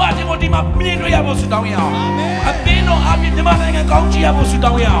Chue Wadi Godima Mindria Sudawia Abino Abi the Mother and County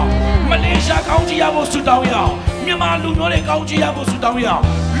Sudawia Malaysia County Yabo Sudawia, Mima Lumore County Yabo Sudawia,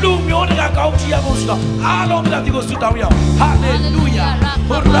 Lumore County Yabo Sudawia, all of that goes Sudawia. Hallelujah.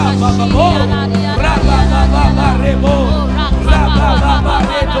 Rabba Rabba Rebo, Rabba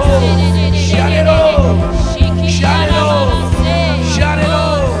Rebo, Sharero, Sharero, Sharero,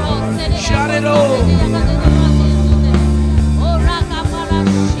 Sharero.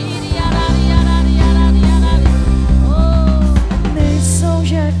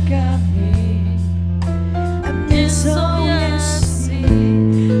 So yes,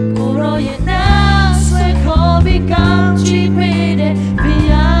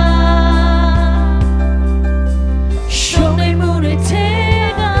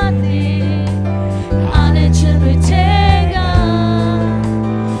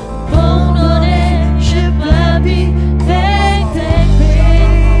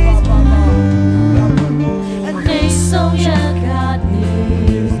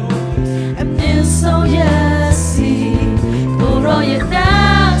 so yes, for all your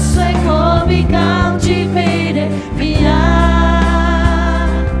dance, I call me county paid me.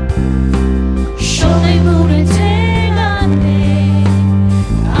 Show me moon and take on me.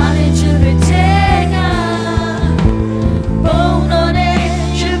 I need to be taken. Bone on it,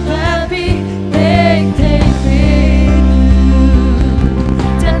 your baby, big, big, big.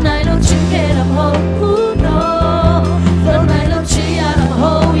 Then I don't you get a home.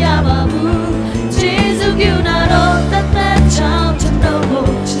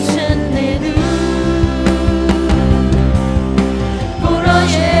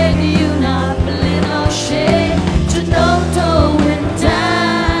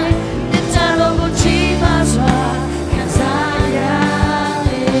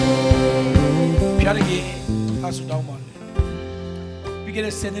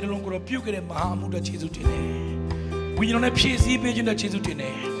 Send it along with a puke and Mahamuda Chizutine. We don't have Chizzy pigeon the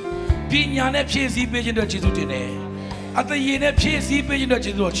Chizutine. Pinan have Chizzy pigeon the Chizutine. At the yen have Chizzy pigeon the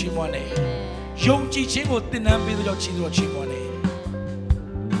Chizuchimone. Young teaching or thin and be the Chizuchimone.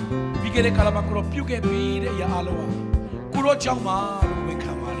 We get a Kalamakuro puke bead ya aloa. Kuro Jama, we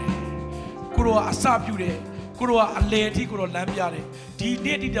come on. Kuro Asapure, Kuro Aleti, Kuro Lambiare, D.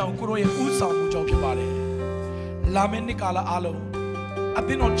 Daddy down Kuro Usa, which of your body. Lamenicala alo. I've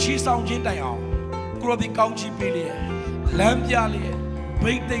been on cheese on gin down. Grow the country billy, lamb yally,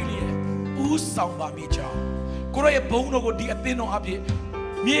 bait daily, ooh sound by me chow. Grow a bone over the Atheno up here.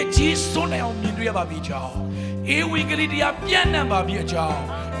 Me cheese so now, Mindria by me chow. A wiggly the piano by me chow.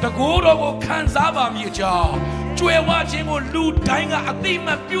 The gold of Kanzaba me chow. Joy watching or loot dying a theme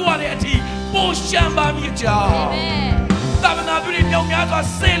of purity, both shamba me chow. Tabana doing young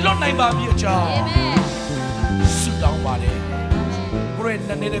as say long night by me chow. Sit down, body. Great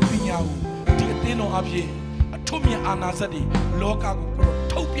and let it be now. The Atheno up here. A Tomia Anazadi, Loka,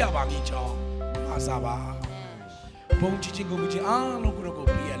 Topia Bagicha, Masaba. Ponchi Guji, no Guru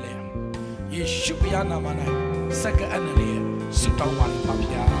PLM. Ye should be Anamana, second enemy, Sutawan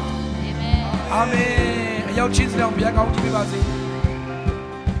Papia. Amen. Your children be account to be busy.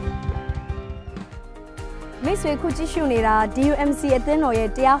 Miss we could issue near DUMC at the Noye,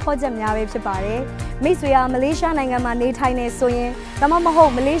 dear Hojam Yawe Chapare. Miss we are Malaysia Nangamani Tine Soyen,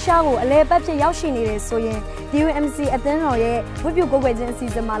 Tamamaho, Malaysia, who a lay Papi Yashini Soyen, DUMC at the Noye, would you go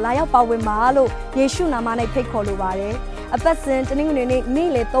agencies the Malaya Power Malo, Yeshuna Mane Pekolubare. A person turning nearly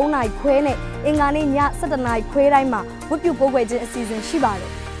Tona Quene, Ingani Yat Satanai Queraima, would you go agencies in Shibare.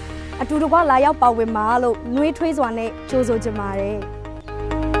 A Turuba Laya Power Malo, Nui Twiz one, Jozo Jamare.